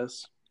 I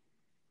guess.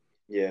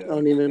 Yeah. I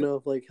don't even know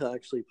if like he'll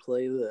actually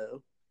play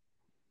though.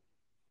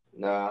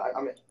 Nah,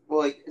 I mean,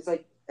 well, like it's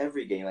like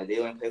every game. Like they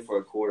only play for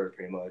a quarter,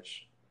 pretty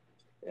much,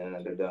 and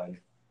then they're done.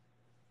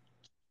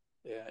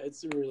 Yeah,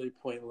 it's really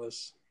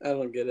pointless. I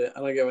don't get it. I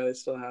don't get why they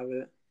still have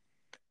it.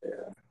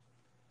 Yeah.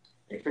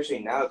 Especially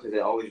now because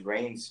it always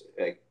rains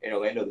like in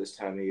Orlando this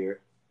time of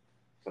year.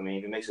 So, I mean,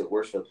 if it makes it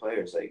worse for the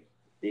players, like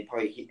they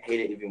probably hate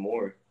it even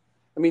more.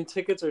 I mean,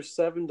 tickets are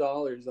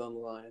 $7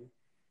 online.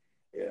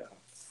 Yeah.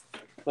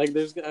 Like,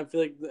 I feel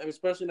like,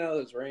 especially now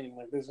that it's raining,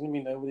 like, there's gonna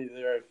be nobody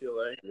there. I feel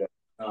like. Yeah.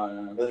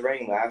 It was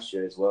raining last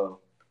year as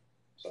well.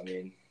 So I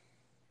mean,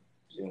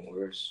 it's even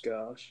worse.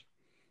 Gosh,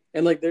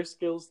 and like their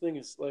skills thing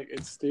is like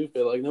it's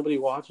stupid. Like nobody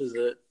watches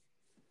it.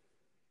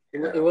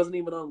 Yeah. It wasn't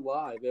even on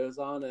live. It was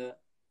on at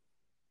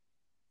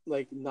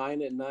like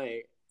 9 at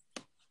night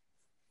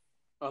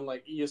on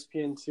like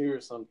ESPN2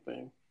 or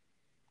something.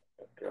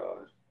 Oh,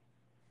 God.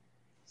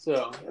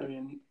 So I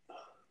mean,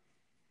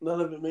 none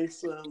of it makes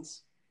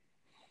sense.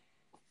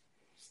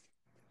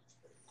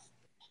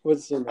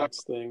 What's the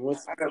next thing?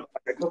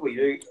 A couple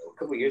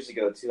years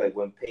ago too, like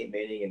when Peyton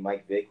Manning and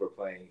Mike Vick were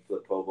playing for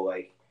the Pro Bowl,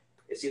 like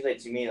it seems like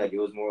to me like it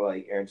was more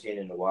like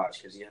entertaining to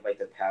watch because you have like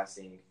the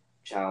passing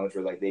challenge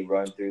where like they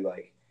run through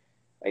like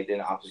then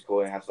the obstacle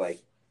and have to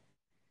like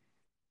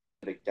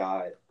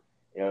dot,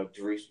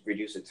 to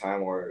reduce the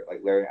time, or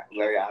like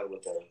Larry Allen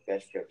with the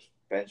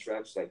bench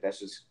reps, like that's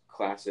just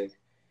classic,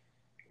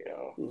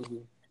 Mm-hmm.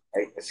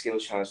 like a skill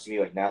challenge to me.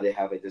 Like now they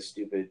have like this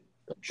stupid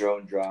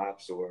drone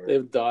drops or They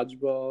have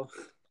dodgeball.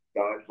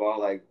 Dodgeball,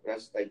 like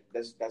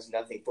that's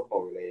nothing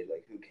football related.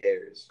 Like who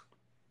cares?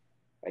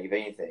 Like if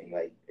anything,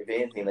 like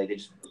they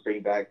just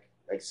bring back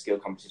like skill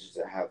competitions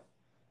that have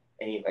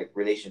any like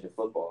relation to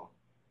football.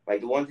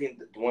 Like the one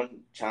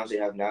challenge they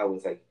have now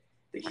with like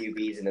the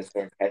QBs and the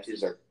certain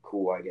catches are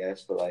cool, I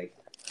guess. But like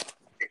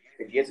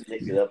if you have to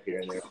mix it up here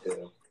and there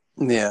too.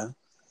 Yeah.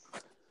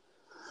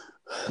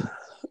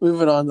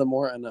 Moving on to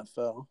more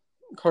NFL.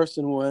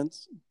 Carson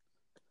Wentz.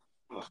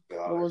 Oh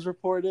God. What was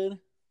reported?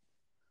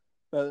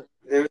 There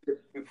was a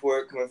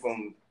report coming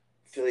from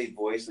Philly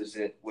Voice,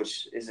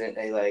 which isn't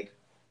a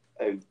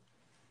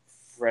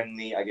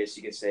friendly, I guess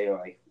you could say, or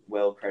like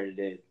well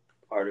credited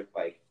part of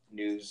like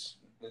news.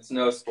 It's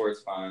no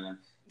sports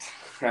finance.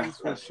 That's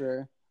for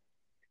sure.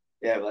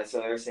 Yeah, but so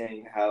they're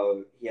saying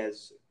how he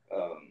has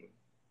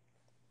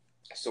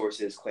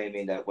sources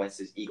claiming that Wentz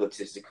is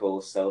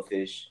egotistical,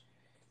 selfish,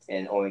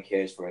 and only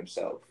cares for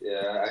himself.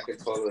 Yeah, I could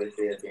totally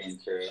see it being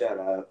true. Shut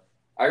up.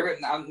 I'm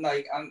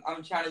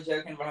trying to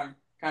joking, but I'm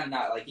kind of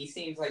not. Like he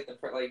seems like the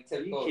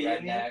typical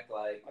redneck.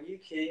 Like, are you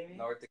kidding me?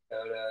 North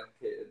Dakota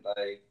kid,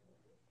 like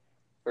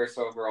first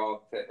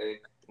overall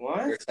pick. What?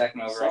 Or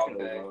second overall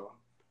pick.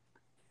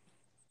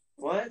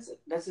 What?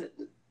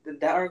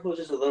 That article is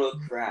just a little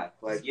crap.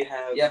 Like you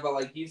have. Yeah, but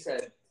like you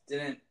said,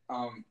 didn't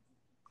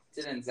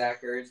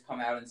Zach Ertz come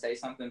out and say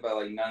something? But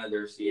like none of the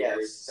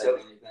receivers said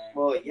anything.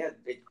 Well,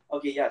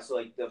 yeah. So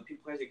like the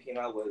players who came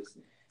out was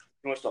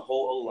pretty much the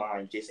whole O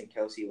line: Jason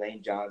Kelce,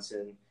 Lane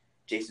Johnson,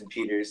 Jason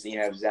Peters, then you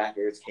have Zach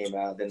Ertz came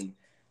out, then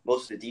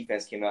most of the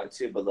defense came out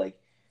too. But like,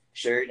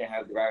 sure, you didn't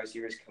have the wide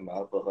receivers come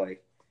out, but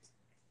like,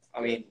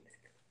 I mean,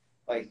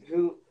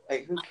 who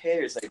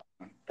cares?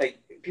 Like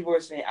people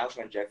were saying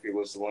Alshon Jeffrey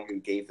was the one who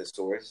gave the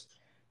source,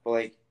 but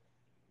like,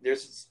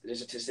 there's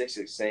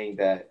statistics saying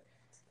that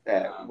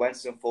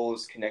Wentz and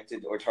Foles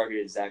connected or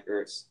targeted Zach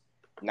Ertz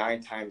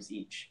 9 times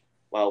each,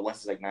 while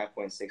Wentz is like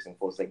 9.6 and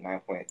Foles like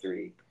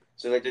 9.3.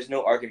 So like, there's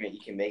no argument you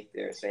can make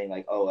there saying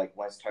like, oh, like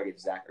Wentz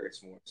targets Zach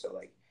Ertz more, so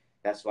like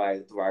that's why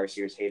the wide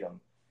receivers hate him.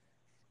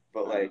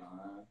 But like,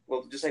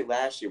 well, just like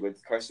last year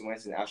with Carson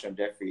Wentz and Alshon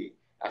Jeffrey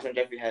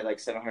had like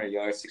 700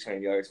 yards,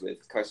 600 yards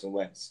with Carson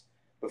Wentz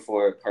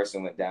before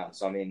Carson went down.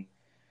 So I mean,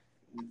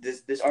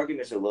 this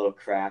argument is a little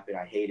crap, and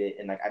I hate it,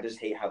 and like I just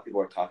hate how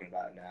people are talking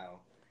about it now,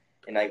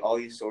 and like all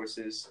these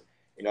sources,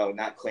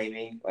 not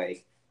claiming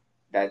like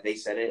that they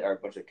said it are a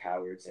bunch of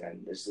cowards,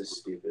 and it's just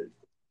stupid.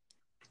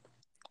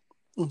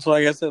 So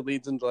I guess that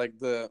leads into like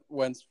the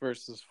Wentz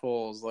versus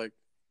Foles, like.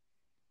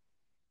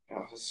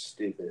 Oh, it's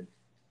stupid.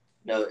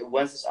 No,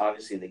 Wentz is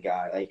obviously the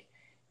guy. Like,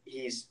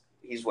 he's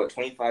what,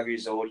 25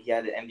 years old. He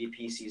had an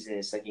MVP season in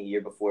his second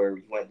year before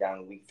he went down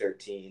in week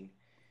 13.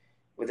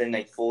 Within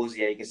like Foles,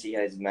 yeah, you can see he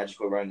had his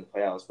magical run in the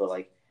playoffs, but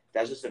like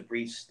that's just a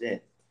brief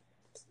stint.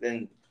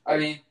 Then I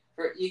mean,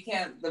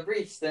 the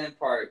brief stint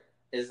part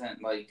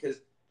isn't like,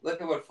 because look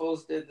at what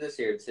Foles did this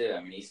year too.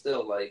 I mean, he's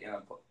still like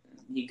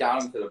he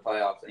got him to the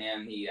playoffs,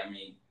 and he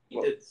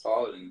did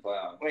solid in the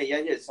playoffs. Wait,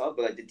 yeah, he did solid,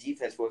 but like the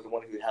defense was the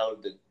one who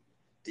held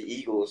the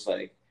Eagles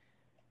like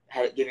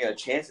had giving a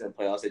chance in the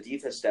playoffs. The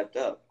defense stepped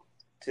up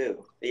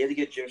too. They had to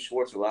give Jim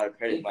Schwartz a lot of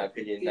credit, in my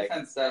opinion.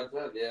 Defense stepped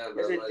up, yeah.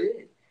 But yes, it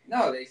did.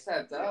 No, they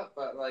stepped up,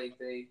 but like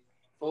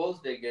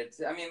Foles did good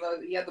too. I mean,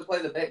 look, you have to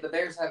play the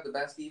Bears have the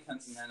best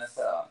defense in the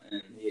NFL,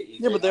 and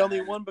but they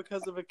only won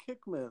because of a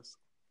kick miss.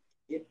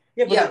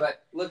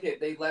 But look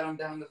they let them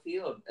down the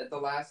field at the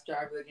last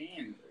drive of the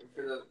game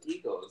for the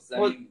Eagles. They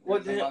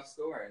lost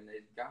score and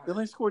they got it. They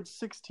only scored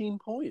 16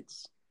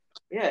 points.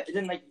 Yeah, and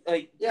then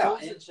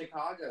in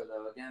Chicago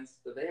though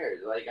against the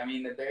Bears. Like I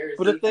mean the Bears.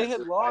 But if they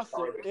had lost,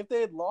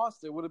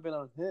 it would have been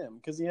on him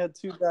because he had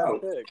 2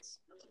 bad picks.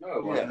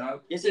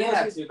 No. Yes, he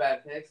had 2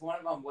 bad picks. One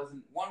of them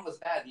one was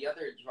bad. The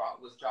other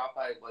was dropped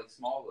by like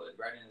Smallwood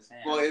right in his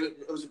hand. Well,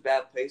 it was a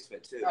bad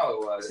placement too. No,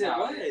 it was. It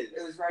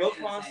was right in his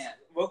hand.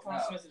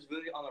 Roquan Smith is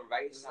really on the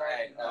right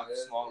side of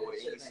Smallwood.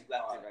 He just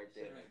left it right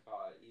there.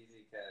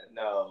 Easy catch.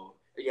 No.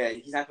 Yeah,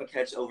 he's not gonna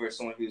catch over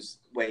someone who's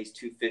weighs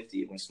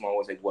 250 when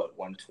Smallwood's like what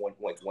 120,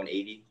 like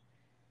 180.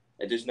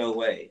 Like there's no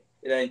way.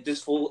 And then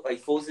this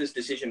Foles'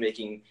 decision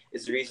making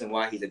is the reason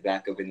why he's a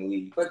backup in the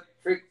league. But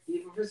first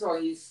of all,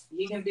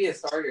 he can be a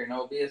starter and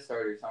he'll be a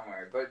starter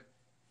somewhere. But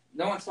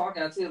no one's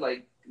talking about too.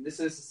 Like this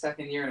is the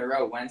second year in a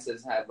row Wentz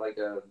has had like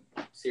a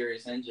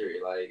serious injury.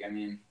 Like I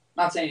mean,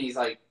 not saying he's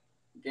like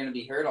gonna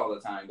be hurt all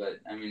the time, but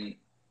I mean,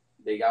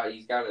 he's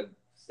got to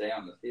stay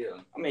on the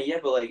field. I mean, yeah,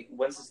 but like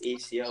Wentz's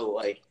ACL,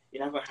 like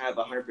you're not gonna have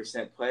a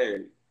 100%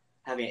 player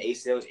having an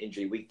ACL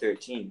injury week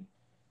 13,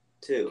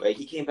 too. Like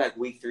he came back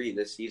week 3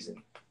 this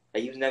season.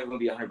 Like he was never gonna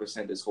be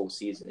 100% this whole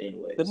season,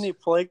 anyways. Didn't he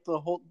play the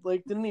whole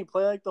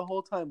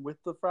time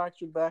with the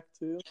fractured back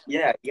too?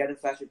 Yeah, he had a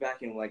fractured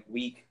back in like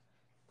week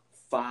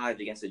 5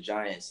 against the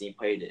Giants, and he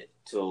played it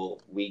till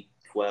week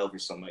 12 or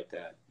something like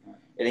that.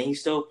 And then he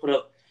still put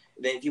up.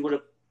 Then if you would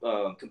have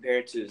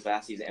compared to his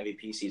last season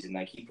MVP season,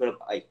 like he put up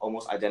like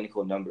almost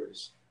identical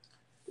numbers.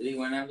 Did he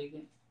win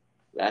MVP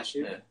last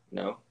year? Yeah.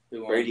 No,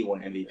 Brady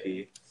won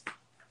MVP.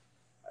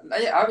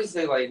 Yeah,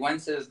 obviously, like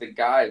Wentz is the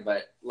guy,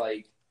 but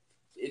like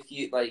if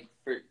you like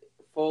for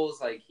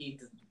Foles, like he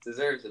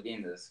deserves to be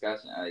in the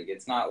discussion. Like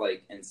it's not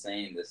like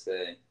insane to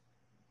say.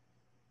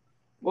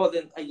 Well,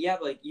 then you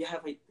have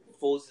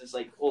Foles is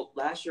like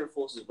last year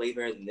Foles is way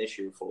better than this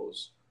year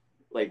Foles,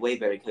 like way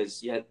better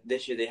because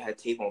this year they had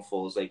tape on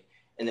Foles like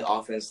in the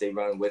offense they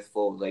run with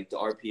Foles like the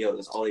RPO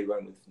that's all they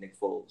run with Nick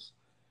Foles.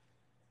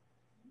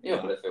 Yeah,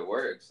 but if it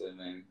works, I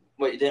mean.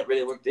 But it didn't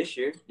really work this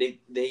year.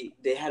 They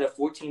had a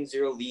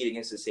 14-0 lead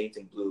against the Saints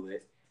and blew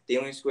it. They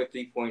only scored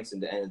 3 points in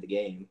the end of the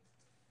game.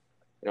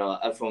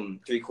 From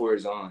 3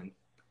 quarters on.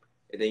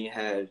 And then you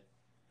had,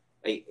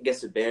 I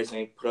guess the Bears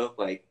only put up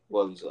like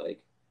 20,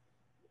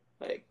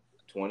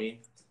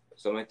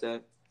 something like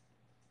that.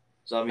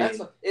 So I mean,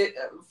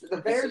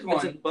 the Bears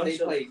won. They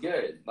played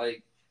good.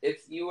 Like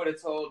if you would have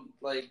told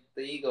like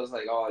the Eagles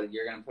like, oh,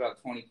 you're gonna put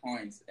up 20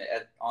 points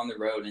on the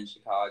road in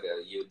Chicago,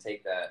 you would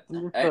take that.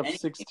 You put up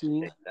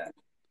 16.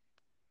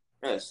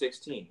 Yeah,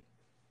 16.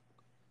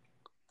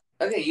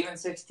 Okay, even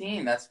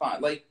 16, that's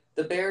fine. Like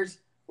the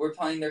Bears were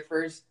playing their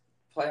first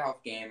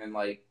playoff game in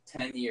like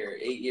 8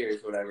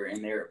 years, whatever,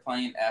 and they were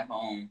playing at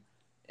home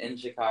in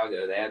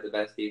Chicago. They had the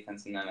best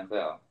defense in the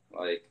NFL.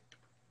 Like,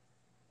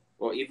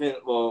 the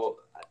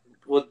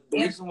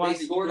reason why they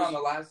scored on the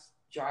last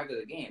drive of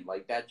the game.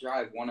 Like that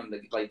drive,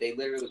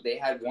 they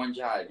had one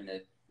drive, and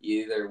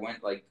you either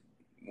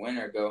win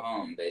or go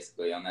home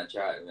basically on that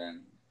drive,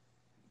 and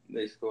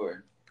they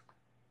scored.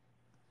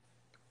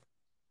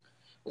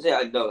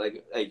 I know,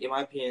 like in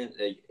my opinion,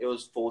 like it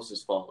was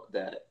Foles' fault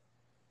that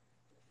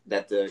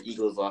that the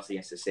Eagles lost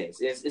against the Saints.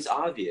 It's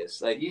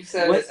obvious. Like You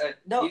said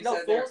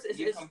Foles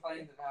you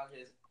complained about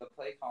the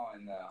play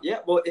calling though. Yeah,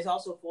 well, it's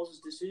also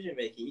Foles' decision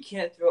making. You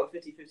can't throw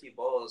 50-50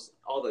 balls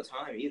all the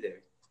time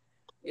either.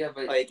 Yeah,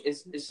 but like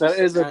it's that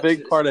is a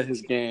big part of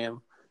his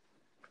game.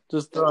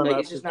 Just throwing like, up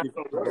it's just not 50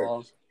 gonna work.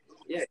 balls.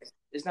 Yeah,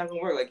 it's not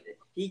gonna work. Like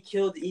he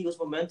killed the Eagles'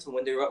 momentum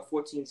when they were up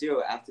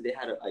 14-0 after they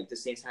had the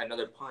Saints had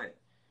another punt.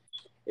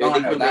 They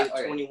could have made it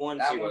 21-0.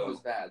 That one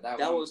was bad.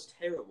 That was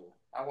terrible.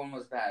 That one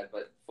was bad,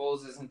 but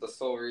Foles isn't the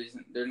sole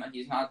reason.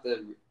 He's not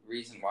the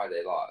reason why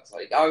they lost.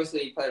 Like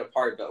obviously he played a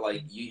part, but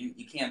like you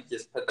can't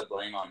just put the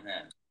blame on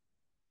him.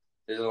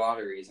 There's a lot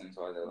of reasons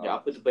why they lost. Yeah, I'll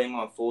put the blame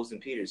on Foles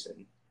and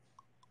Peterson.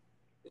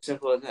 It's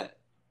simple as that.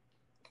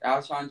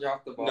 Alshon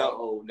dropped the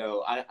ball.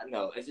 No.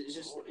 It's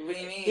just. What do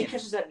you mean? He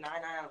catches that 9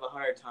 out of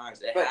 100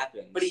 times. It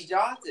happens. But he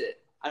dropped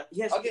it.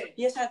 He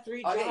has had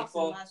 3 drops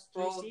in the last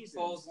 3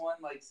 seasons. Foles won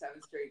like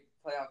 7 straight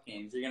playoff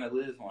games. You're gonna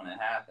lose one. It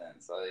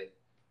happens. Like.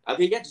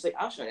 Okay, yeah, just like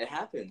Alshon, it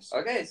happens.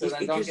 Okay, so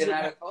then don't get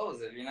mad at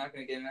Foles if you're not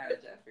gonna get mad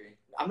at Jeffrey.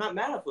 I'm not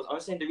mad at Foles. I'm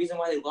saying the reason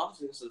why they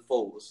lost was because of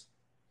Foles.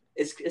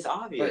 It's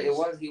obvious.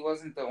 But he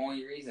wasn't the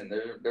only reason.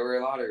 There were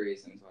a lot of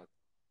reasons.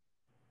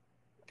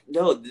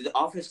 No, the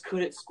offense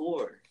couldn't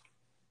score.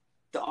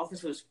 The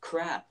offense was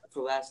crap for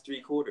the last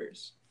 3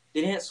 quarters.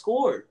 They didn't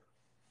score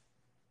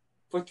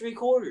for 3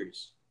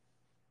 quarters.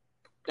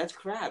 That's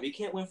crap. You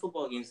can't win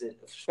football games,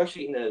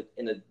 especially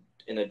in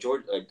the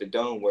Georgia, like the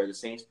dome where the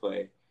Saints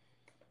play.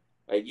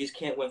 Like you just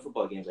can't win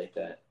football games like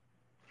that.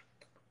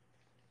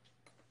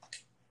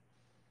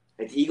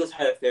 Like the Eagles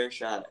had a fair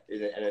shot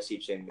in the NFC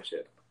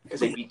Championship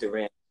because they beat the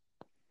Rams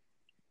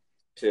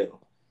too.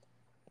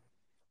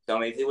 So I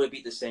mean, if they would have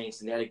beat the Saints,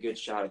 then they had a good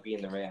shot at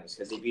beating the Rams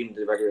because they beat them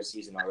in the regular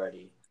season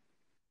already.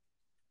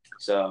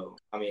 So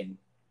I mean,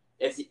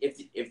 if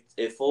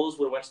Foles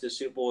would have went to the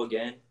Super Bowl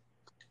again,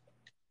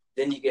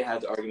 then you could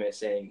have the argument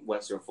saying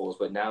Wentz or Foles.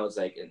 But now it's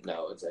like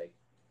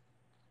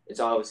it's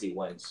obviously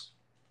Wentz.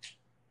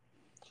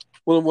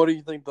 Well, what do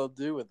you think they'll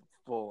do with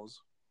Foles?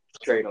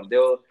 Trade him.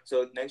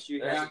 So next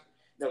year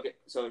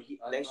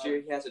next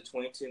year he has a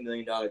 $22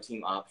 million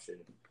team option.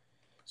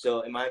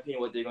 So in my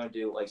opinion, what they're going to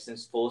do, like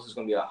since Foles is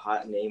going to be a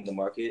hot name in the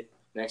market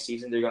next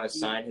season, they're going to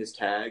sign his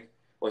tag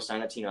or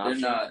sign a team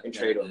option and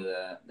trade him.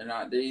 They're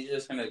not. They're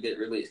just going to get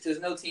released because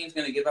no team's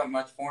going to give up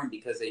much for him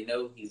because they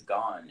know he's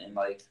gone, and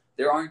like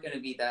there aren't going to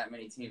be that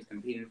many teams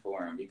competing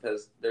for him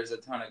because there's a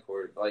ton of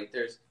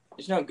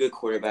There's no good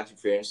quarterbacks in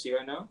free agency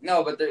right now.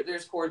 No, but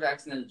there's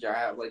quarterbacks in the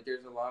draft. Like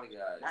there's a lot of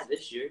guys. Not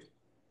this year.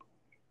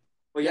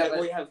 Well,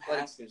 you have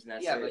Haskins. And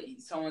that's but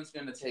someone's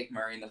going to take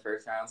Murray in the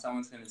first round.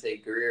 Someone's going to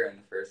take Greer in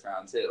the first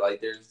round too.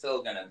 Like there's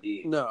still going to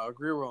be. No,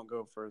 Greer won't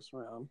go first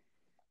round.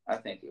 I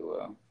think he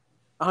will.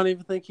 I don't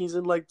even think he's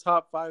in like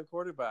top 5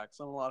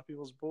 quarterbacks on a lot of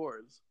people's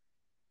boards.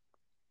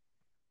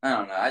 I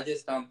don't know. I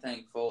just don't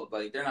think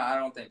they're not. I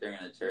don't think they're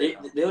going to trade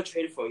him. They'll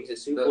trade for him. He's a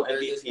Super Bowl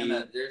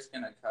MVP. They're just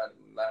going to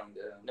let him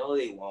go. No,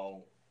 they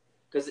won't.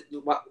 Because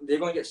they're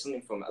going to get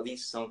something from him, at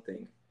least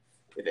something,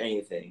 if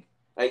anything.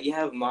 Like, you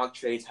have mock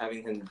trades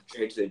having him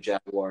trade to the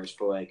Jaguars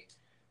for, like,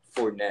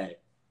 Fournette.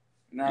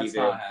 That's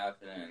not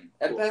happening.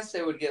 At best,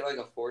 they would get, like,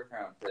 a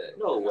 4th-round pick.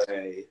 No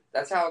way.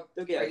 That's how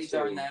they'll get trades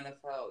are in the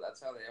NFL.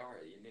 That's how they are.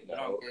 You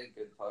don't get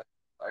good players.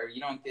 Or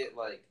you don't get,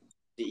 like,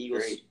 the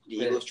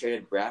Eagles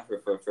traded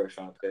Bradford for a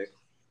 1st-round pick.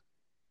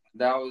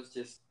 That was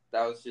just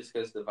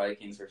because the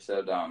Vikings were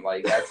so dumb.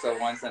 Like, that's a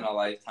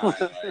once-in-a-lifetime,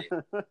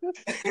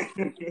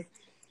 like...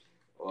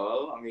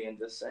 Well, I mean, I'm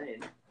just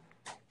saying.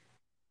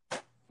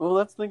 Well,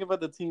 let's think about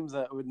the teams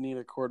that would need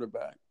a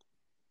quarterback.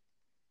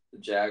 The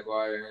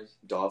Jaguars.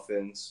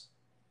 Dolphins.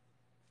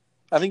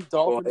 I think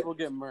Dolphins will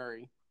get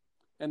Murray,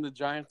 and the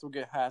Giants will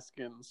get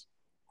Haskins.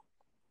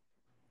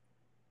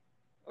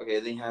 Okay,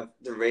 then you have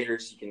the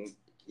Raiders.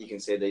 You can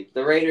say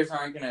the Raiders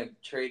aren't going to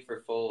trade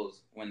for Foles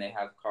when they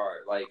have Carr.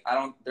 Like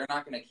they're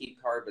not going to keep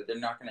Carr, but they're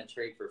not going to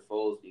trade for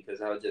Foles because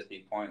that would just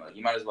be pointless.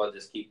 You might as well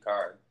just keep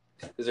Carr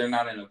because they're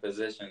not in a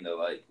position to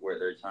like where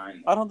they're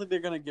trying. I don't think they're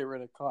going to get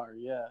rid of Carr.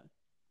 Yeah.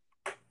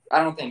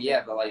 I don't think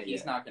but like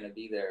he's not going to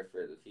be there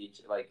for the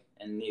future. Like,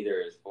 and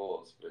neither is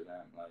Foles for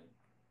them. Like,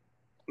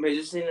 I mean,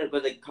 just saying that,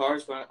 but like Carr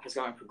has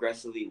gotten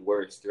progressively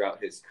worse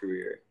throughout his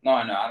career. No,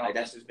 I know. I don't. Like,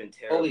 that's just been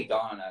terrible. Fully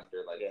gone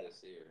after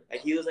this year.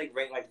 Like he was like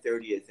ranked like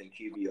 30th in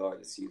QBR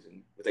this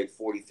season with like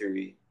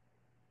 43,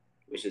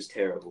 which is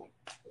terrible.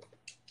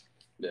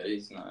 Yeah,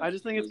 he's not. I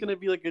just think it's going to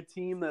be like a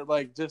team that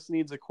like just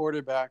needs a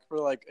quarterback for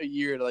like a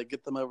year to like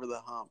get them over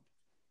the hump.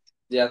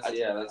 Yeah,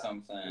 that's what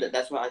I'm saying.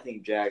 That's why I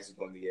think Jags is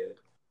going to be it.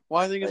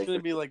 Well, I think it's going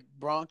to be like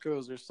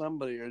Broncos or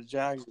somebody or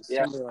Jags. Or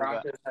somebody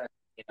Broncos. Like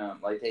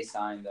that. Like they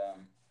signed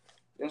them.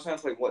 They don't sign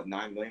for like what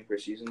 $9 million per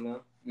season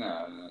though.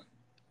 No.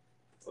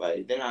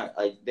 Like they're not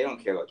like they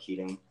don't care about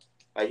Keaton.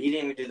 Like he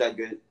didn't even do that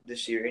good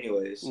this year,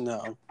 anyways.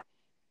 No,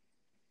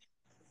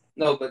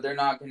 but they're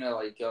not gonna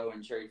like go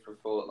and trade for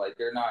full. Like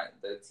they're not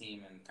the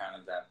team in kind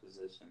of that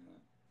position.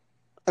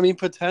 I mean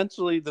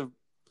potentially the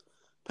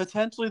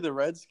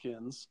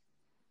Redskins.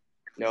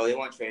 No, they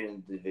want to trade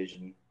in the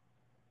division.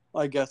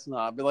 I guess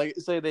not. But like,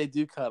 say they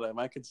do cut him,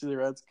 I could see the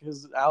Reds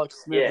because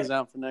Alex Smith is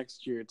out for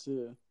next year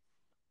too.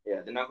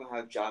 Yeah, they're not gonna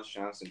have Josh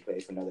Johnson play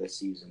for another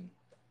season.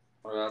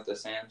 What about the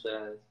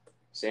Sanchez?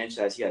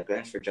 Sanchez, yeah,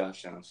 bench for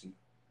Josh Johnson.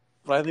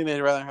 But I think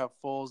they'd rather have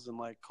Foles than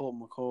like Colt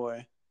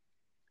McCoy.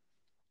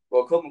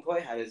 Well, Colt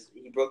McCoy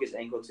he broke his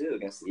ankle too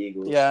against the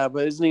Eagles. Yeah,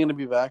 but isn't he going to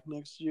be back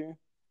next year?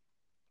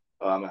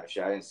 Oh, I'm not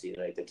sure. I didn't see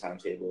like the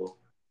timetable.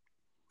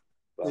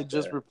 They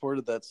just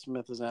reported that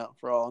Smith is out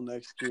for all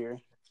next year.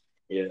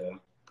 Yeah.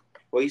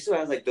 Well, he still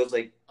has like those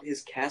like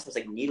his cast has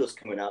like needles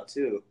coming out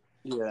too.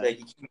 Yeah. Like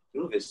he can't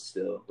move it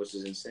still, which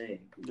is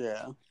insane.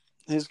 Yeah.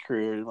 His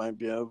career might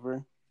be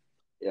over.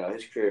 Yeah,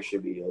 his career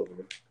should be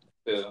over.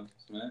 Who?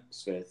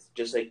 Smith.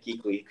 Just like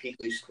Kuechly.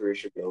 Kuechly's career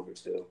should be over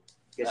too.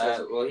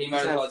 Well, he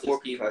might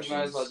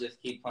as well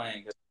just keep playing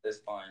because at this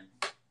point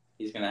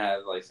he's gonna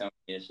have like so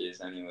many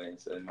issues anyway,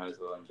 so he might as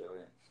well enjoy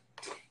it.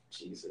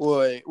 Jesus.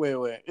 Wait.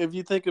 If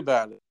you think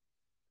about it,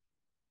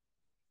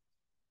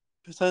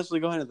 potentially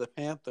going to the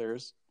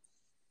Panthers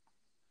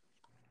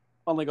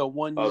on like a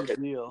 1-year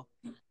deal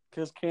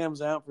because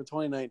Cam's out for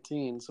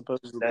 2019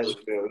 supposedly.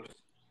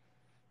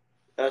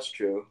 That's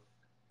true.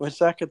 Which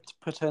that could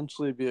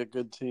potentially be a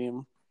good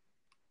team.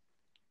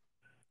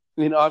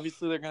 I mean,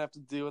 obviously they're gonna have to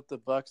deal with the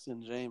Bucks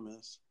and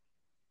Jameis.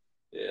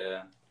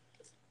 Yeah.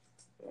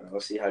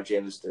 We'll see how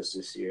Jameis does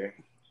this year.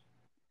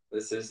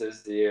 This is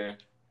his year.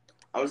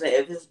 I was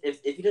saying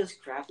if he does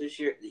crap this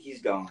year,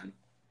 he's gone.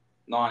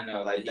 No, I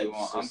know. Like he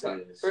won't.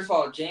 First of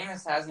all,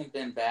 Jameis hasn't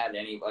been bad.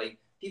 Like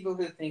people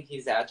who think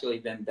he's actually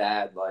been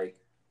bad, like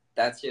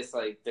that's just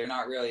like they're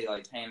not really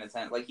like paying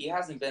attention. Like he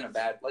hasn't been a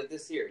bad like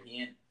this year.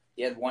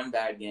 He had one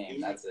bad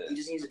game. That's it. He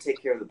just needs to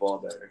take care of the ball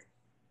better.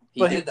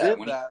 He did that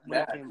when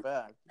he came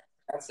back.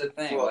 That's the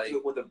thing. Well,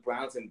 with the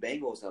Browns and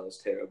Bengals, that was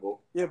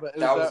terrible. Yeah, but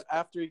it was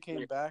after he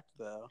came back,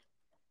 though.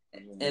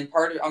 And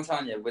I'm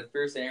telling you, with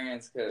Bruce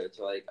Arians coach,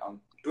 like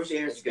Bruce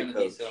Arians is going to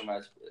be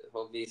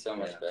he'll be so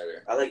much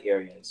better. I like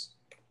Arians.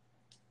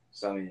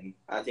 So I mean,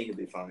 I think he'll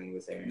be fine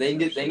with Arians.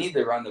 They need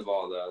to run the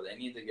ball though. They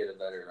need to get a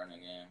better running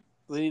game.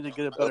 They need to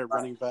get a better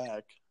running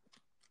back.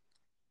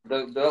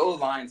 The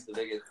O-line's the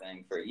biggest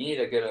thing for you.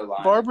 Need a good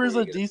O-line. Barber's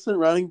a decent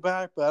running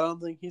back, but I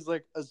don't think he's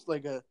like a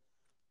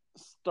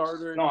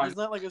starter. No, he's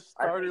not like a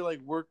starter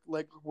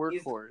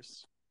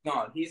workhorse.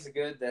 No, he's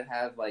good to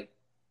have like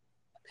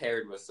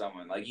paired with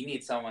someone. Like you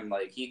need someone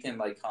like he can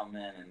like come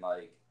in and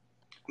like.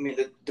 I mean,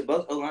 the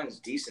Bucs O-line is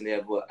decent. They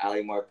have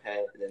Ali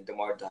Marpet and then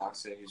DeMar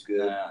Dotson, who's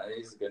good. Yeah,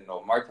 he's a good.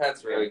 No,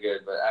 Marpet's really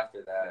good, but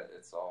after that,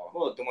 it's all.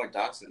 Well, DeMar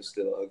Dotson is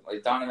still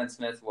like Donovan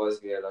Smith was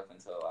good up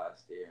until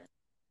last year.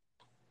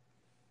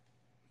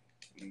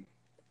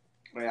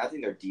 I mean, I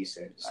think they're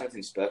decent. It's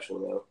nothing special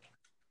though.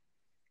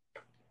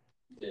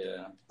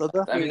 Yeah, they'll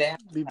definitely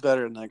be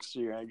better next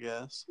year. I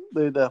guess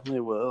they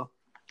definitely will.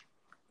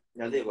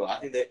 No, they will. I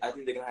think they're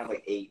gonna have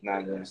like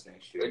 8-9 wins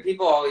next year. Like,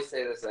 people always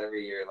say this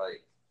every year,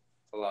 like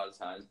a lot of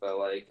times, but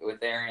like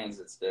with Arians,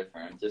 it's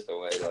different. Just the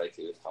way like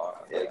he was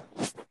talking. Like,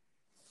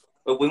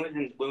 but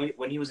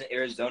when he was in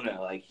Arizona,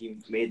 like he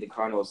made the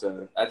Cardinals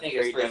I think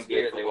his first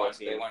year they went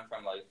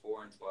from like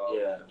 4-12.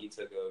 Yeah, he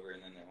took over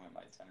and then they went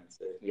like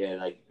 10-6. Yeah,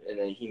 like and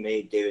then he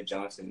made David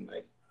Johnson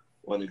like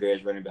one of the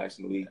greatest running backs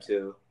in the league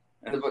too.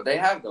 But they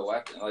have the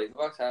weapon. Like the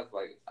Bucs have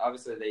like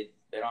obviously they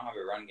don't have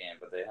a run game,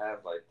 but they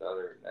have like the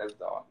other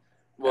dog.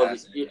 Well, I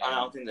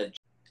don't think that.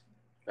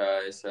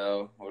 Alright,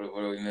 so what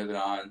are we moving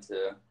on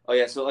to? Oh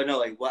yeah, so no,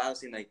 like what I was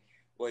saying, like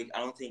I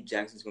don't think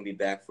Jackson's gonna be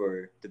back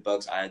for the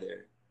Bucs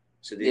either.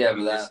 So they're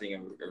missing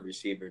a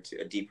receiver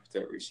a deep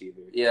threat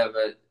receiver. Yeah,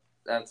 but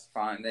that's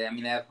fine. They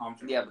have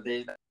Humphries. Yeah, but they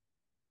have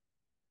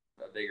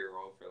a bigger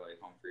role for like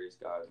Humphries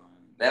guys.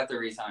 They have to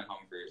re-sign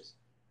Humphries.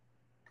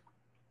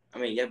 I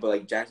mean, yeah, but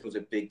like Jackson was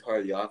a big part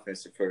of the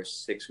offense the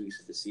first 6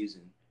 weeks of the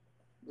season.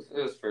 It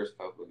was first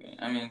couple of games.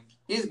 I mean,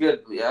 he's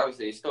good. Yeah,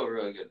 obviously he's still a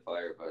really good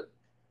player, but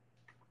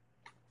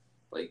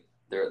like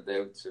they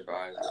would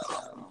survive. I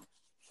don't know.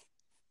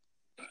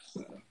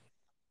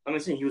 I'm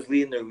saying he was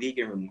leading their league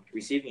in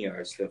receiving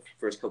yards the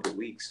first couple of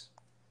weeks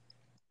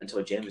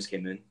until Jameis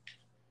came in.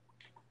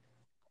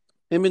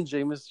 Him and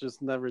Jameis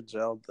just never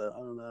gelled, though. I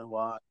don't know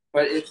why.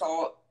 But it's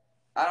all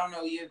I don't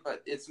know you,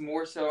 but it's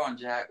more so on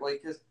Jack,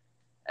 like because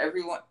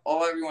everyone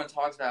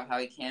talks about how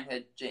he can't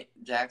hit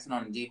Jackson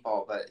on a deep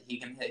ball, but he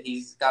can hit.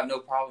 He's got no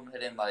problem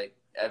hitting like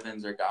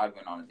Evans or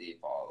Godwin on a deep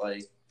ball.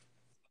 Like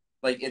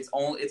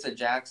it's a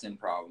Jackson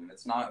problem.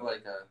 It's not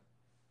like a.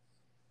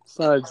 It's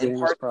not a James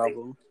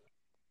problem.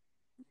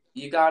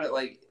 You got it.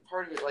 Like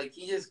part of it, like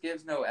he just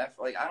gives no effort.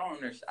 Like I don't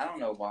understand. I don't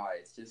know why.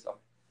 It's just.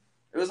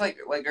 It was like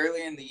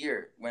early in the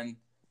year when,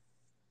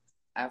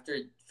 after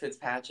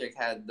Fitzpatrick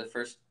had the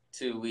first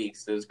 2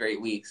 weeks, those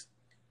great weeks.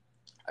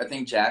 I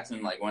think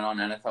Jackson like went on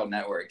NFL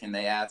Network and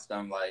they asked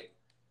him like,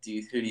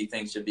 who do you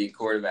think should be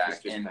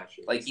quarterback? And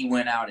like he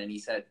went out and he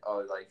said,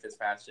 oh, like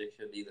Fitzpatrick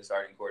should be the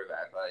starting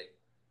quarterback. Like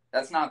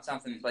that's not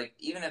something like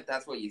even if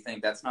that's what you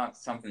think, that's not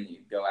something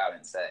you go out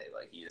and say.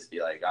 Like you just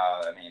be like,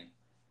 oh, I mean,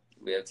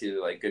 we have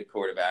two like good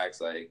quarterbacks.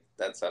 Like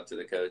that's up to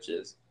the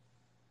coaches.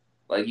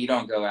 Like you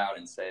don't go out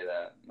and say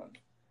that.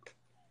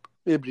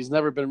 Yeah, but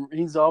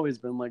he's always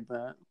been like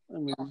that. I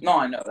mean, No,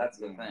 I know that's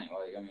the thing.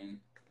 Like, I mean,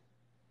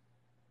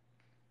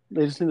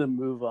 they just need to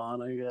move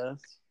on, I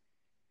guess.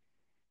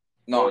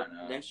 no, But I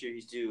know. next year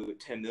he's due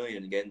 $10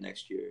 million again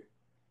next year.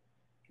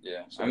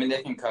 Yeah, So- I mean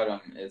they can cut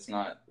him. It's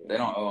not they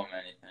don't owe him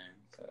anything.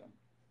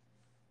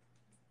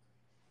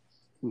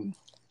 So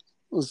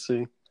We'll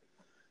see.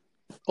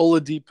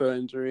 Oladipo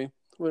injury.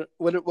 What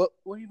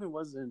even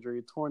was the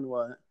injury? Torn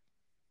what?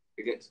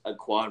 He gets a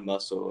quad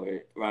muscle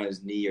or around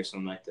his knee or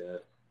something like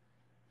that.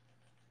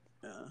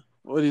 Yeah.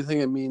 What do you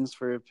think it means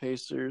for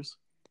Pacers?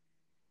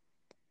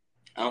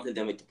 I don't think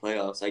they'll make the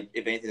playoffs. Like,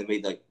 if anything, they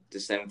made like the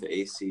 7th or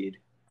 8th seed.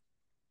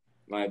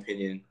 In my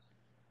opinion.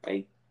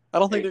 Like, I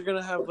don't think they're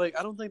gonna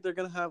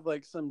have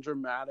like some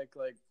dramatic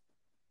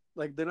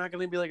like they're not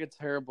gonna be like a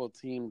terrible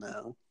team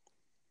now.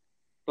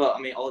 but I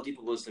mean,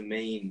 Oladipo was the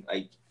main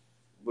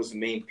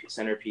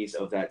centerpiece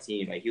of that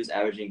team. Like, he was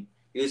having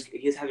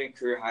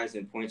career highs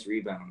in points,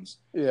 rebounds,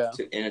 Yeah.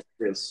 and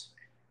assists.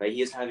 Like,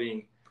 he was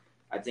having,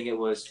 I think it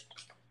was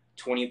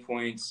 20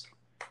 points,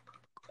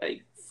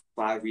 like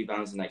 5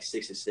 rebounds and like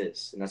 6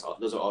 assists, and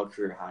those are all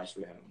career highs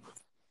for him.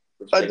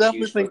 I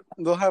definitely think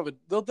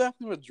they'll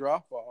definitely have a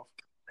drop off.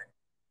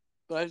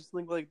 But I just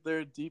think like they're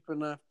a deep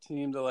enough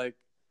team to like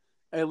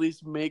at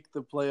least make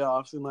the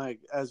playoffs and like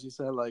as you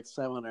said, like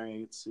 7 or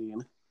 8 seed.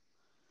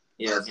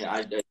 Yeah,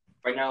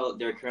 right now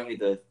they're currently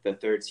the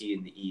 3rd seed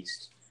in the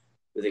East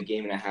with a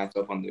game and a half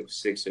up on the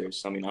Sixers.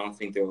 So I mean, I don't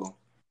think they'll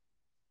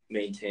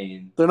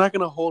maintain. They're not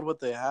gonna hold what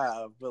they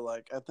have, but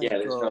like I think Yeah,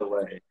 there's no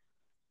way.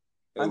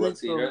 I think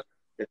so.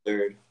 The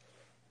 3rd.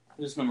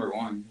 who's number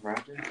 1?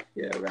 Raptor?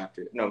 Yeah,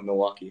 Raptor. No,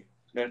 Milwaukee.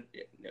 No,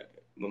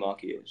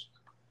 Milwaukee is.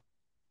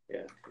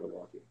 Yeah,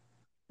 Milwaukee.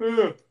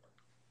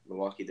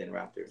 Milwaukee, then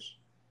Raptors.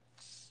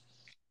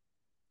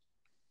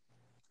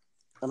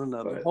 I don't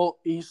know. The But- whole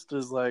East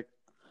is like,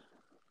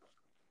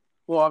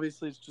 well,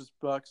 obviously it's just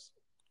Bucks,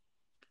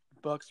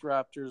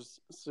 Raptors,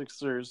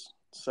 Sixers,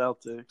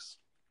 Celtics.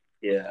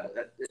 Yeah,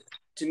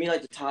 to me,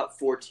 like the top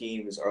 4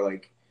 teams are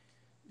like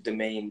the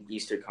main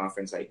Eastern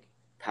Conference like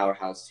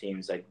powerhouse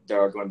teams. Like there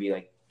are going to be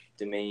like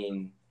the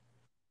main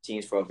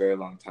teams for a very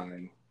long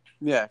time.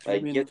 Yeah, Like,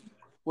 I mean,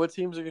 what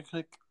teams are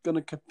going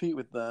to compete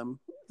with them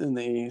in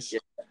the East? Yeah.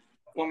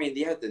 Well, I mean,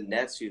 they have the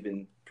Nets who've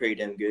been pretty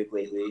damn good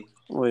lately.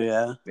 Well,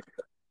 yeah.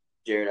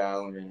 Jared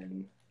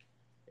Allen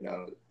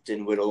and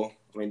Dinwiddie.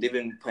 I mean, they've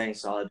been playing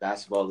solid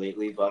basketball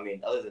lately. But I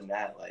mean, other than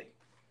that, like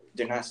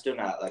they're still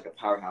not like a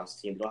powerhouse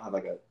team. They don't have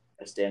like a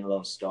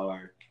standalone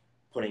star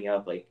putting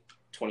up like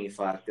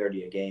 25,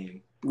 30 a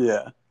game.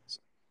 Yeah.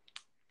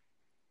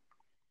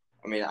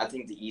 I mean, I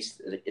think the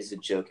East is a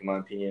joke in my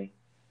opinion,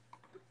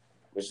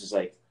 which is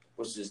the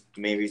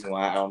main reason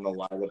why I don't know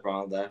why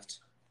LeBron left.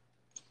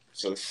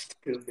 So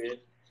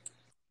stupid.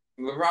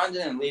 LeBron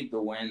didn't leave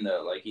to win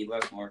though. Like he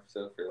left more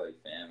so for like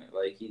family.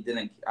 Like he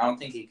didn't. I don't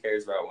think he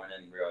cares about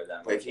winning really that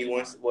much. But if he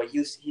wants,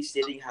 he's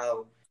stating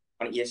how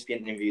on an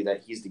ESPN interview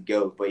that he's the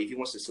GOAT. But if he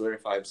wants to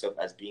solidify himself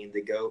as being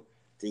the GOAT,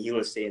 then he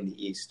will stay in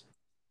the East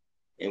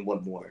and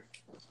win more.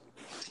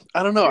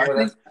 I don't know.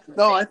 Yeah,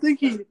 I think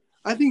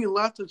he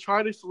left to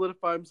try to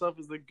solidify himself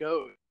as the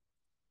GOAT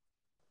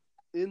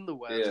in the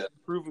West, Yeah. to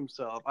prove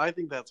himself. I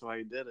think that's why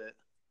he did it.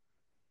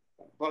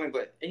 Well, I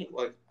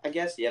mean, I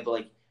guess yeah, but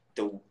like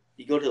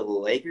you go to the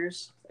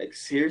Lakers, like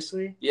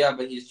seriously? Yeah,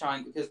 but he's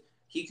trying because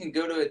he can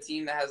go to a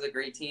team that has a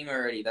great team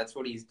already. That's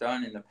what he's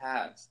done in the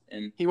past,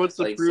 and He wants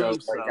to like prove so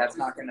himself. like that's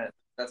not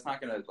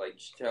gonna like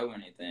show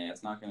anything.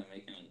 It's not gonna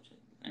make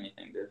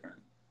anything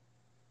different.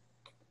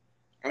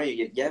 I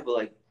mean, yeah, but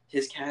like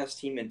his Cavs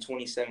team in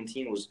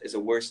 2017 is a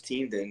worse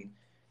team than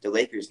the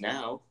Lakers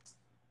now,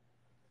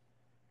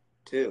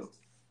 too.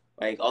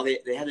 Like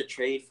they had to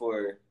trade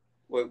for,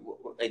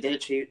 like they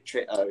had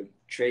to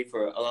trade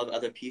for a lot of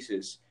other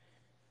pieces,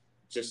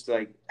 just to,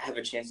 like have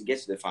a chance to get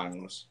to the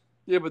finals.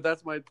 Yeah, but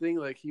that's my thing.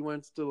 Like he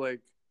wants to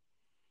like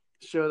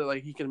show that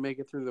like he can make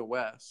it through the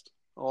West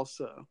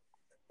also.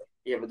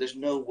 Yeah, but there's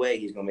no way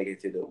he's gonna make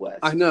it through the West.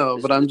 I know,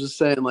 There's but I'm just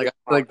saying like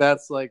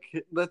that's like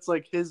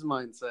his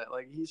mindset.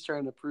 Like he's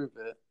trying to prove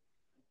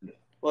it.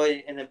 Well,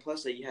 and then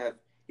plus like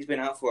he's been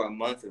out for a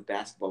month of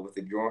basketball with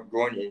a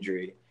groin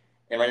injury,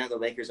 and right now the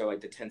Lakers are like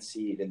the 10th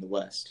seed in the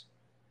West.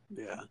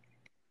 Yeah.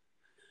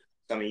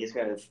 So, I mean, he's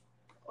got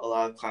a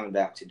lot of climbing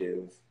back to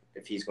do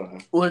if he's gonna.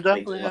 Well, they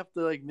definitely have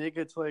to like make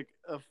it to like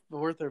a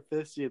 4th or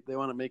 5th seed if they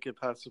want to make it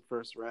past the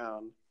first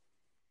round.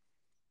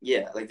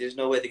 Yeah, like there's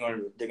no way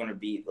they're gonna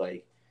beat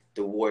like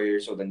the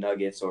Warriors or the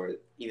Nuggets or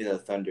even the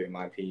Thunder. In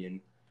my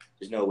opinion,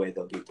 there's no way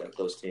they'll beat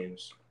those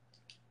teams.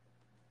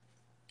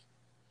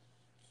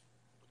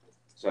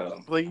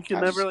 So Like you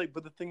can never like,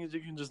 but the thing is, you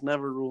can just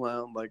never rule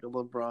out like a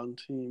LeBron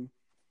team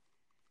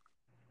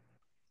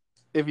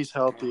if he's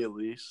healthy at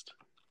least.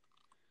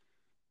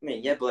 I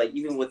mean, yeah, but like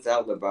even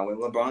without LeBron, when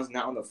LeBron's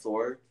not on the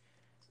floor,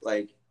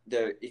 like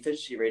the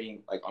efficiency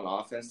rating like on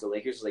offense, the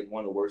Lakers is like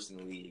one of the worst in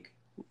the league.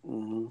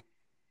 Mm-hmm.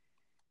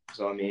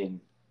 So I mean,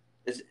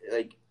 it's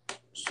like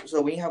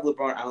so when you have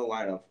LeBron out of the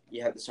lineup,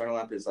 you have the starting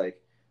lineup is like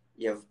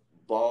you have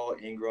Ball,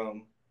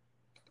 Ingram,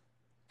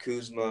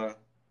 Kuzma,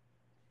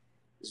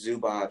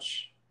 Zubac,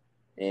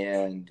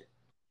 and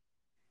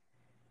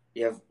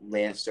you have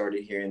Lance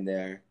started here and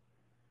there.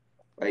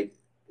 Like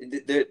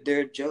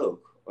they're a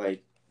joke.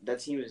 Like that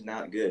team is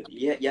not good.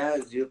 Yeah,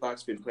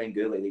 Zubac's been playing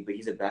good lately, but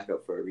he's a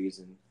backup for a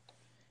reason.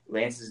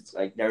 Lance has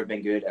like never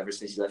been good ever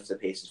since he left the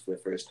Pacers for the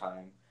first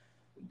time.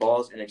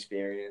 Ball's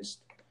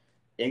inexperienced.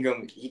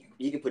 Ingram,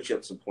 he can put you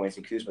up some points,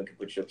 and Kuzma can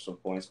put you up some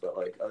points, but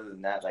like other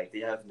than that, like they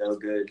have no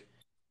good,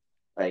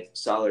 like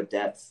solid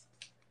depth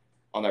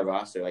on their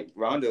roster. Like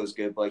Rondo's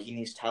good, but he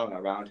needs talent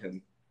around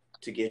him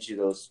to get you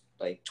those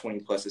like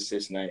 20+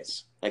 assist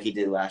nights, like he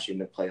did last year in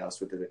the playoffs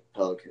with the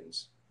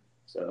Pelicans.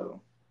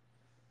 So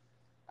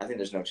I think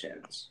there's no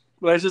chance.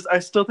 But I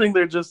still think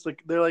they're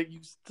you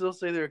still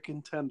say they're a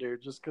contender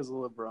just because of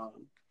LeBron.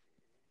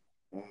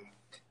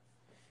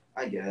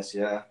 I guess,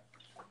 yeah.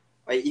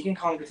 Like you can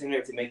call them contender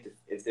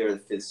if they're the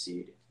 5th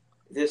seed.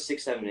 If they're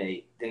 6, 7,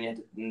 8,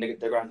 then they're going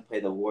to have to play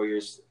the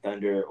Warriors,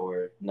 Thunder,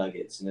 or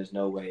Nuggets, and there's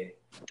no way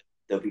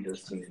they'll beat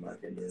those teams, in my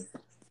opinion.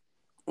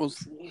 We'll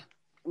see.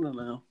 I don't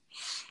know.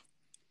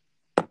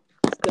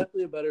 It's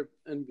definitely a better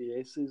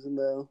NBA season,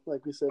 though,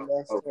 like we said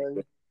last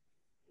time.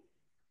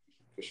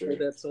 For sure. Like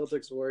that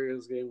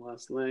Celtics-Warriors game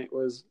last night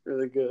was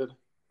really good.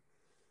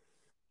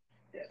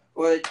 Yeah.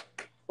 Well,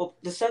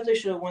 the Celtics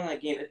should have won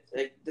that game.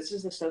 Like this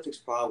is the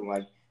Celtics' problem.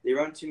 Like they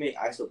run too many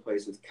ISO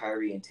plays with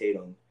Kyrie and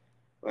Tatum.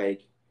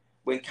 Like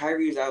when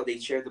Kyrie was out, they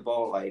shared the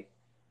ball like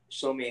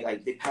so many.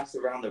 Like they passed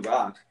around the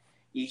rock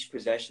each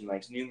possession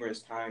like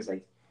numerous times.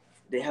 Like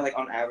they had like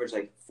on average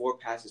like 4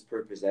 passes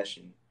per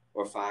possession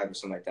or 5 or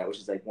something like that, which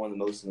is like one of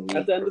the most in the league.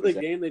 At the end of the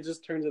game, they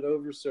just turned it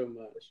over so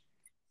much.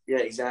 Yeah,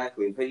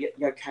 exactly. But you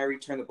have Kyrie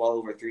turn the ball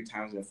over 3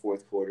 times in the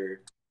 4th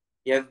quarter.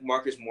 You have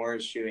Marcus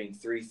Morris shooting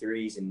 3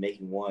 threes and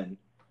making 1.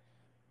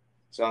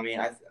 So I mean,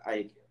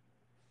 I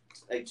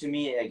like to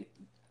me,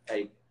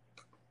 like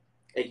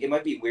it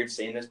might be weird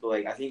saying this, but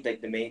like I think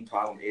like the main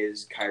problem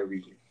is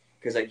Kyrie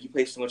because like he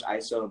plays so much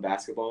ISO in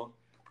basketball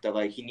that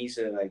like he needs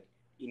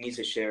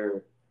to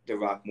share the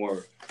rock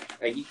more.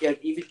 Like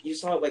even you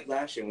saw it like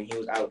last year when he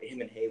was out,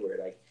 him and Hayward.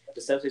 Like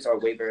the Celtics are a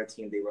way better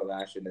team they were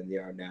last year than they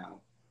are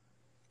now.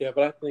 Yeah,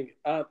 but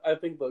I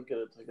think they'll get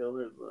it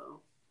together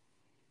though.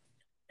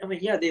 I mean,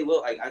 yeah, they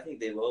will. I think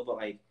they will, but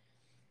like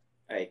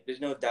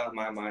there's no doubt in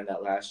my mind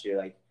that last year,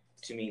 like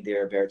to me,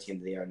 they're a better team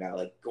than they are now.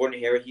 Like Gordon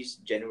Hayward, he's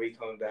generally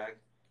coming back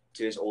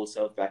to his old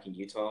self back in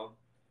Utah,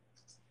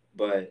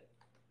 but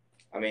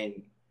I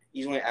mean,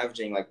 he's only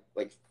averaging like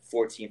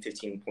 14,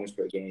 15 points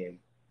per game,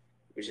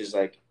 which is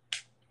like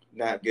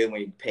not good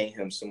when you're paying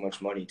him so much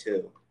money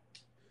too.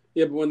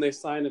 Yeah, but when they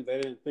signed him,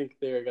 they didn't think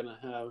they were gonna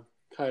have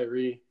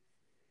Kyrie,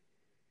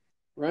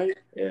 right?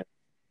 Yeah.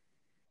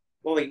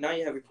 Well, like now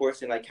you have reports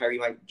saying like Kyrie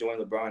might join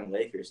LeBron and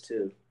Lakers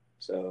too,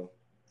 so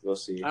we'll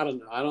see. I don't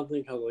know. I don't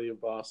think he'll leave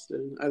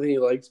Boston. I think he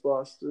likes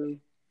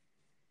Boston.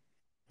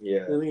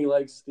 Yeah. I think he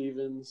likes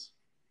Stevens.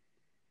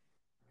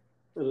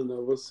 I don't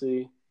know. We'll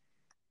see.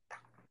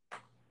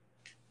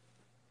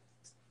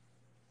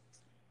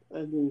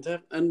 I mean,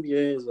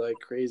 NBA is like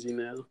crazy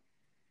now.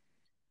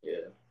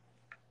 Yeah.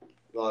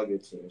 A lot of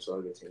good teams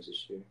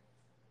this year.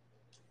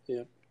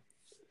 Yeah.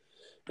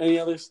 Any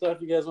other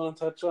stuff you guys want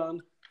to touch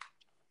on?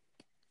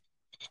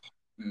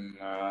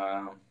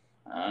 I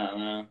don't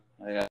know.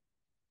 I got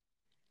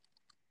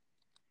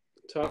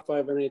Top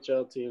 5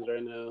 NHL teams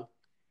right now.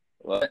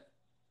 what?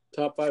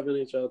 Top 5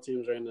 NHL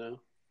teams right now.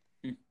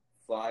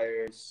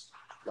 Flyers,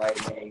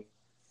 Lightning,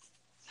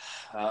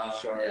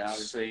 Sharks. Yeah,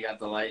 obviously you got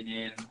the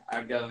Lightning.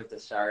 I'd go with the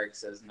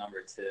Sharks as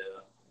number 2.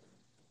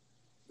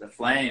 The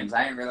Flames.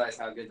 I didn't realize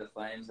how good the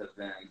Flames have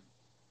been.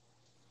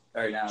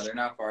 Right now, they're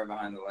not far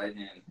behind the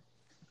Lightning.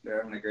 They're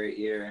having a great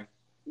year.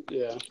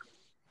 Yeah.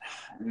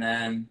 And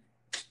then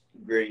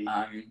Great.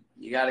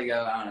 you got to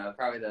go, I don't know,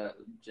 probably the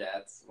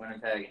Jets,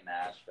 Winnipeg, and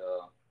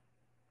Nashville.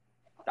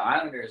 The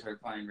Islanders are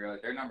playing really.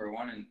 They're number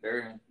 1, and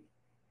they're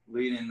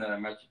leading the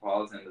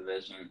Metropolitan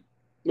Division.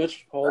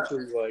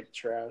 Metropolitan's like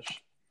trash.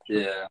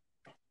 Yeah.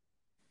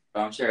 But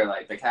I'm sure,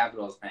 like, the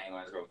Capitals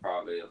Penguins will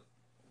probably,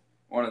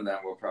 one of them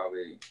will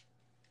probably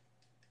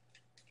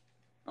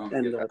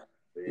End up.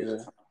 Yeah.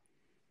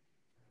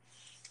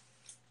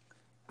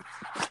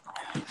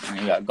 And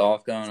you got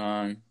golf going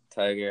on.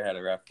 Tiger had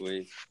a rough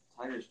week.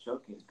 Tiger's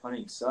choking. His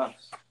putting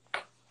sucks.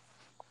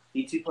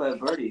 He too played a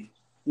birdie.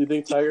 Do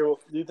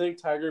you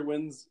think Tiger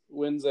wins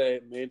a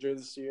major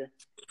this year?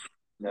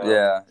 No.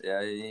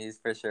 Yeah, he's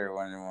for sure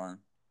 1-1.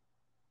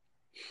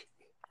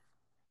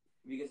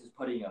 If he gets his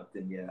putting up,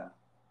 then yeah.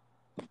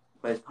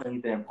 But his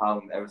putting's been a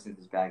problem ever since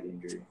his back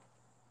injury.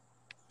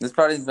 This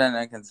putting's been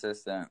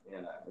inconsistent Yeah,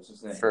 I was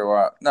just saying. for a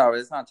while. No,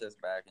 it's not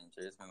just back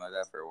injury. It's been like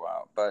that for a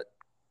while. But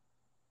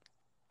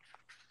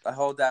the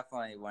hole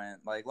definitely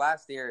went. Like,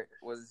 last year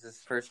was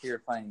his first year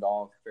playing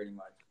golf pretty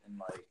much in,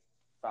 like,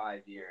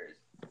 5 years.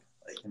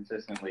 Like,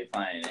 consistently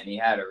playing. And he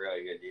had a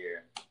really good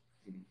year.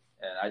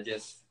 And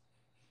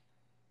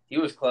he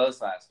was close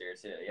last year,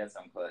 too. He had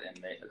some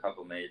in a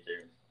couple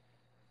majors.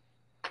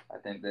 I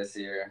think this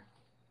year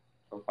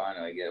he'll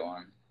finally get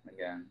one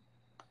again.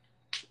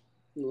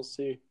 We'll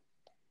see.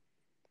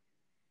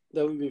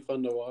 That would be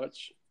fun to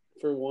watch.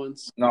 for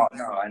once. No.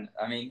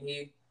 I mean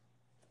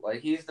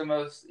he's the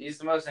most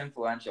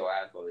influential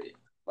athlete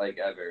like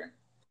ever.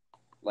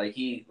 Like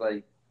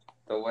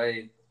the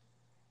way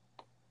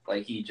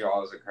like he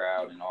draws a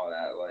crowd and all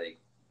that.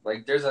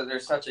 Like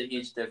there's such a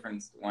huge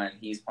difference when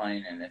he's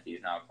playing and if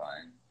he's not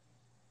playing.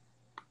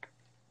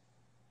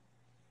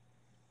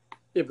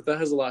 Yeah, but that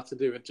has a lot to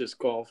do with just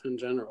golf in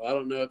general. I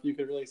don't know if you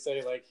could really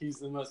say like he's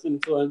the most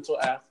influential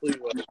athlete.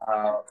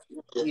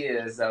 He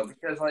is though,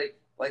 because like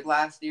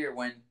last year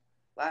when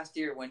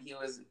he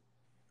was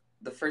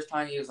the first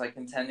time he was like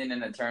contending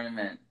in a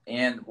tournament,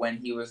 and when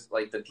he was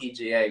like the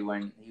PGA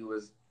when he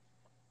was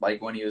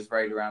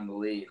right around the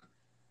lead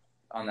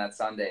on that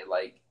Sunday,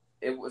 like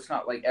it was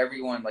not like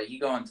everyone, like you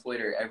go on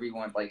Twitter,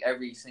 everyone, like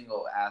every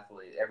single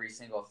athlete, every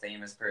single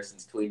famous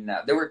person's tweeting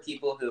out. There were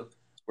people who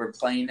were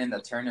playing in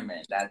the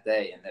tournament that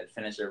day and they'd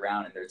finish a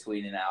round and they're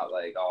tweeting out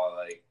like, oh,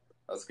 like,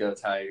 let's go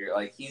Tiger.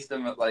 Like he's the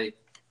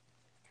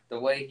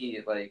way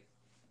he, like,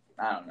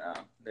 I don't know.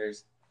 There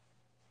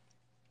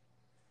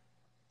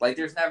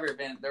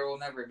will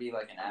never be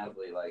like an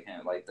athlete like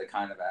him, like the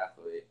kind of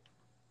athlete,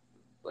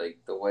 like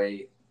the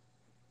way,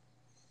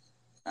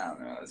 I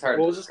don't know. It's hard.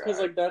 Well, to just because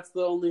like that's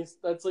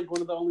like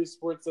one of the only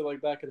sports that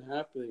like that can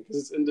happen because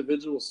it's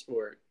individual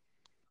sport.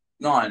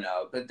 No, I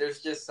know, but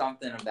there's just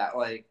something about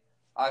like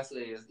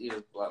obviously he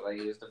was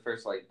the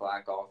first like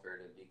black golfer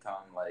to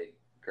become like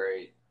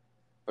great,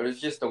 but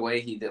it's just the way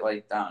he did.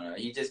 Like I don't know,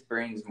 he just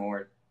brings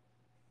more.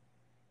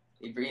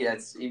 I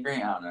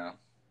don't know.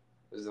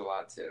 There's a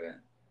lot to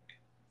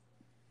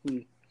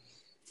it.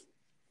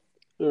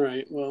 All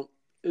right. Well,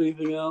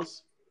 anything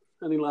else?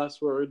 Any last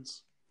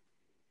words?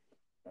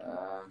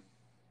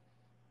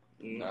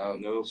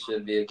 No.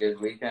 Should be a good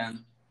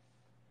weekend.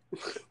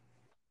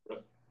 I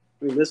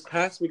mean, this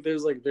past week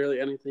there's like barely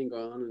anything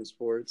going on in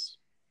sports.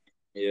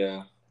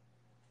 Yeah.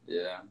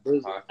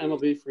 There's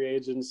MLB free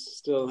agents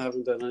still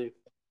haven't done anything.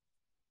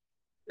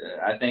 Yeah,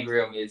 I think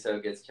Real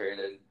Muto gets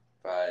traded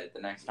by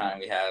the next time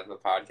we have a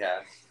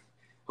podcast.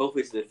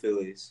 Hopefully to the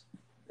Phillies.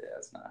 Yeah,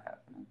 it's not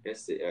happening.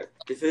 Yes, they are.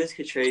 The Phillies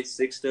could trade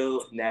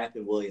Sixto, Knapp,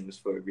 and Williams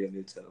for Real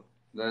Muto.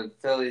 The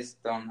Phillies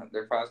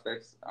their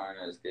prospects aren't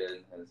as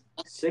good as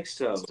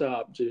Sixto.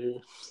 Stop,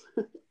 dude.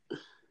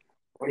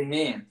 What do you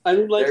mean? I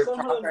mean, like Their some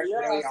of them, prospects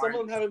yeah, really some of aren't.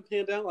 them haven't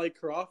panned out, like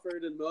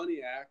Crawford and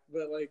Moniak,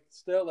 but like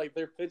still, like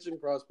their pitching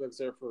prospects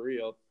are for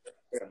real.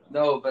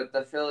 No, but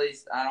the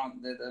Phillies,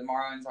 the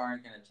Marlins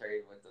aren't going to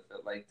trade with the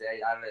Phillies. Like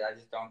I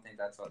just don't think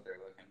that's what they're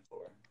looking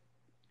for.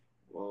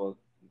 Well,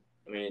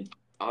 I mean,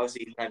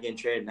 obviously he's not getting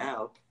traded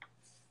now.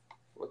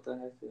 What the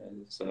heck did I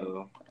just say?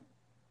 So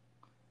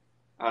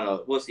I don't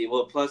know. We'll see.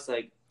 Well, plus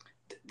like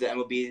the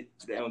MLB,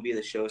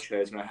 the show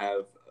is gonna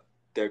have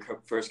their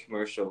first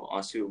commercial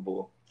on Super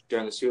Bowl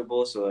during the Super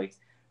Bowl. So like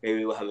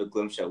maybe we'll have a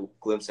glimpse at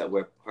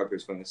where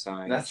Harper's going to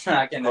sign. That's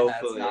not going to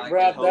happen.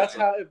 Brad,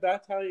 if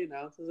that's how he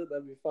announces it,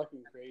 that'd be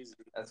fucking crazy.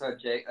 That's what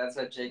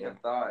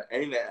Jacob thought.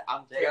 Anyway,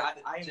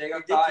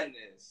 Jacob thought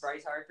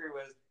Bryce Harper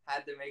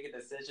had to make a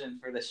decision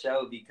for the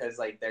show because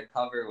like their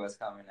cover was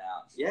coming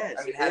out. Yes,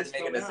 I mean, had to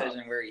make a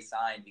decision where he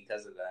signed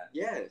because of that.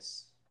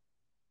 Yes.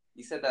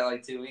 You said that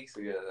like 2 weeks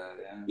ago, though.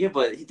 Yeah. Yeah,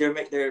 but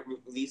they're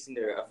releasing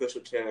their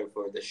official trailer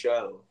for the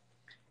show,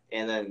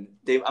 and then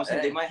they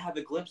might have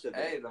a glimpse of it.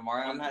 Hey, the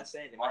Marlins. I'm not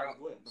saying they might have a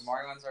glimpse. The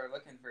Marlins are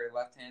looking for a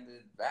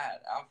left-handed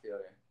bat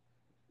outfielder.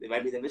 They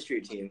might be the mystery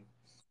team.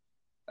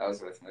 That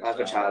was with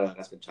Machado.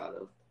 That's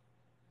Machado.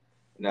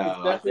 No,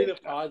 it's definitely the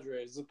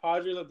Padres. The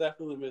Padres are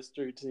definitely the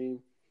mystery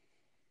team.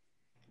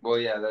 Well,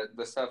 yeah,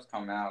 the stuff's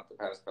come out the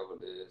past couple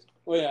of days.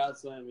 Well, yeah,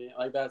 that's what I mean.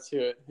 Like that's who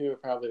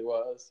it probably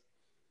was.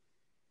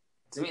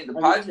 To me, the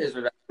Padres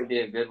would actually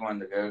be a good one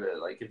to go to.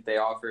 Like if they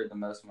offered the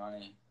most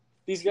money.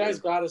 These guys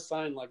got to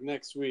sign like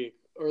next week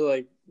or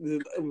like the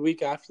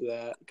week after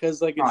that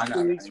because like it's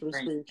 2 weeks from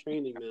spring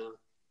training now.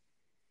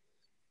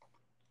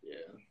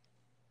 Yeah.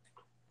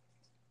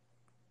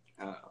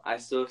 I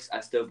still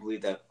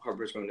believe that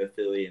Harper's going to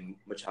Philly and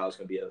Machado's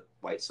going to be a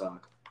White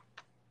Sox.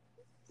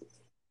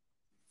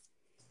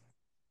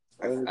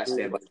 I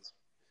stand by.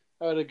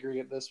 I would agree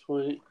at this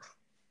point.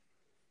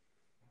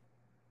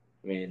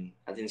 I mean,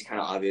 I think it's kind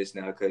of obvious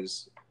now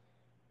because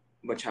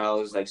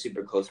Machado is like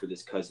super close with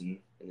his cousin,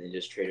 and they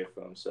just traded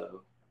for him.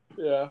 So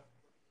yeah.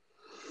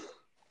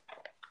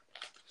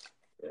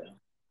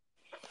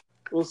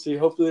 We'll see.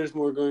 Hopefully, there's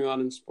more going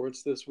on in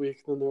sports this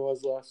week than there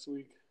was last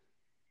week.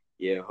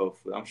 Yeah,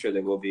 hopefully. I'm sure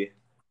there will be.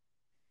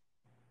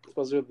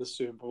 Especially with the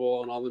Super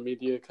Bowl and all the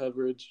media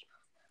coverage.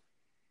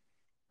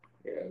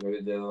 Yeah,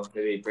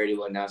 maybe Brady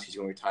will announce he's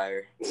going to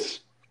retire.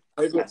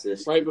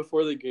 Right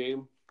before the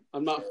game.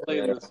 I'm not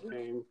playing this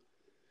game.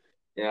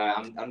 Yeah,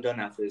 I'm done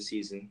after the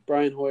season.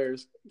 Brian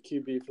Hoyer's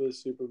QB for the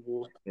Super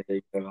Bowl. There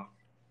you go.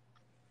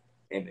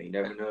 And you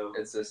never know.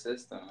 It's a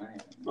system,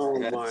 man. Oh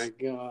my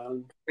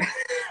god.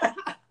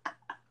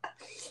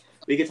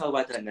 We can talk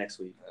about that next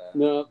week.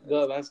 No,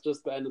 that's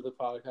just the end of the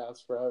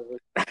podcast forever.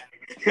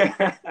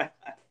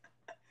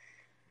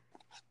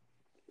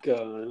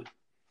 God.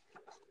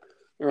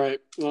 All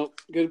right. Well,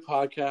 good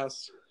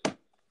podcast.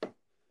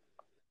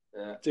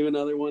 Yeah. Do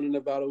another one in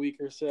about a week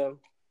or so.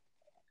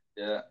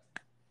 Yeah.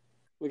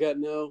 We got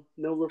no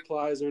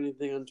replies or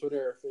anything on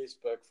Twitter or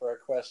Facebook for our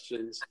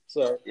questions.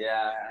 So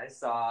Yeah, I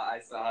saw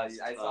That's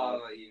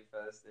what you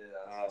posted.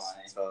 That was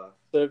funny. tough.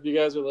 so if you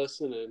guys are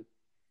listening,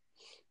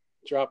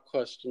 drop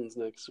questions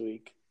next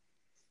week.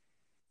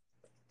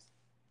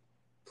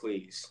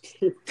 Please.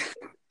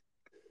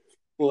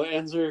 We'll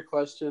answer your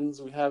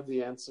questions. We have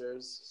the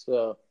answers.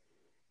 So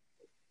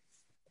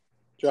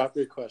drop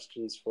your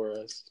questions for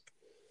us,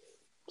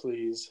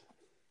 please.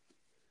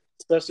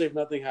 Especially if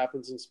nothing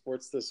happens in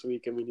sports this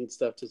week and we need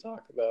stuff to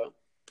talk about.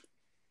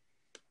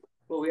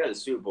 Well, we got the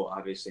Super Bowl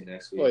obviously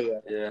next week. Oh yeah,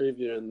 Yeah.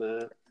 previewing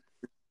that.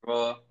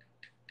 Well,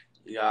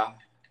 yeah.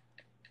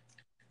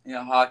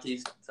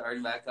 Hockey's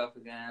starting back up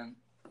again.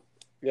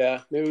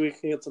 Yeah, maybe we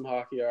can get some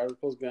hockey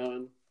articles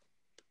going.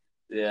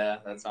 Yeah,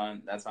 that's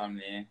on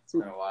me. It's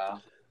been a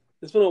while.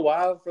 It's been a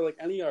while for like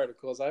any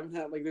articles. I haven't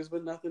had there's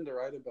been nothing to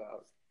write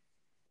about.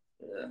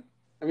 Yeah.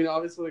 I mean,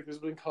 obviously there's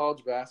been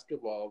college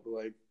basketball,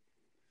 but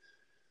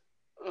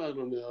I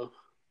don't know.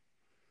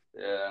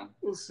 Yeah.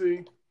 We'll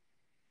see.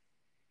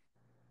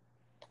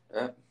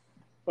 Yeah.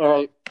 All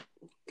right.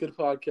 Good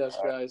podcast,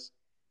 guys.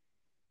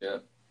 Yeah.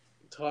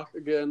 Talk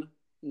again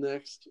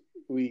next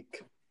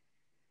week.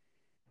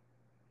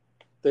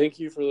 Thank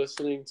you for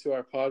listening to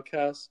our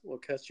podcast. We'll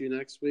catch you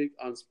next week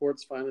on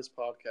Sports Finest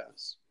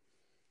Podcast.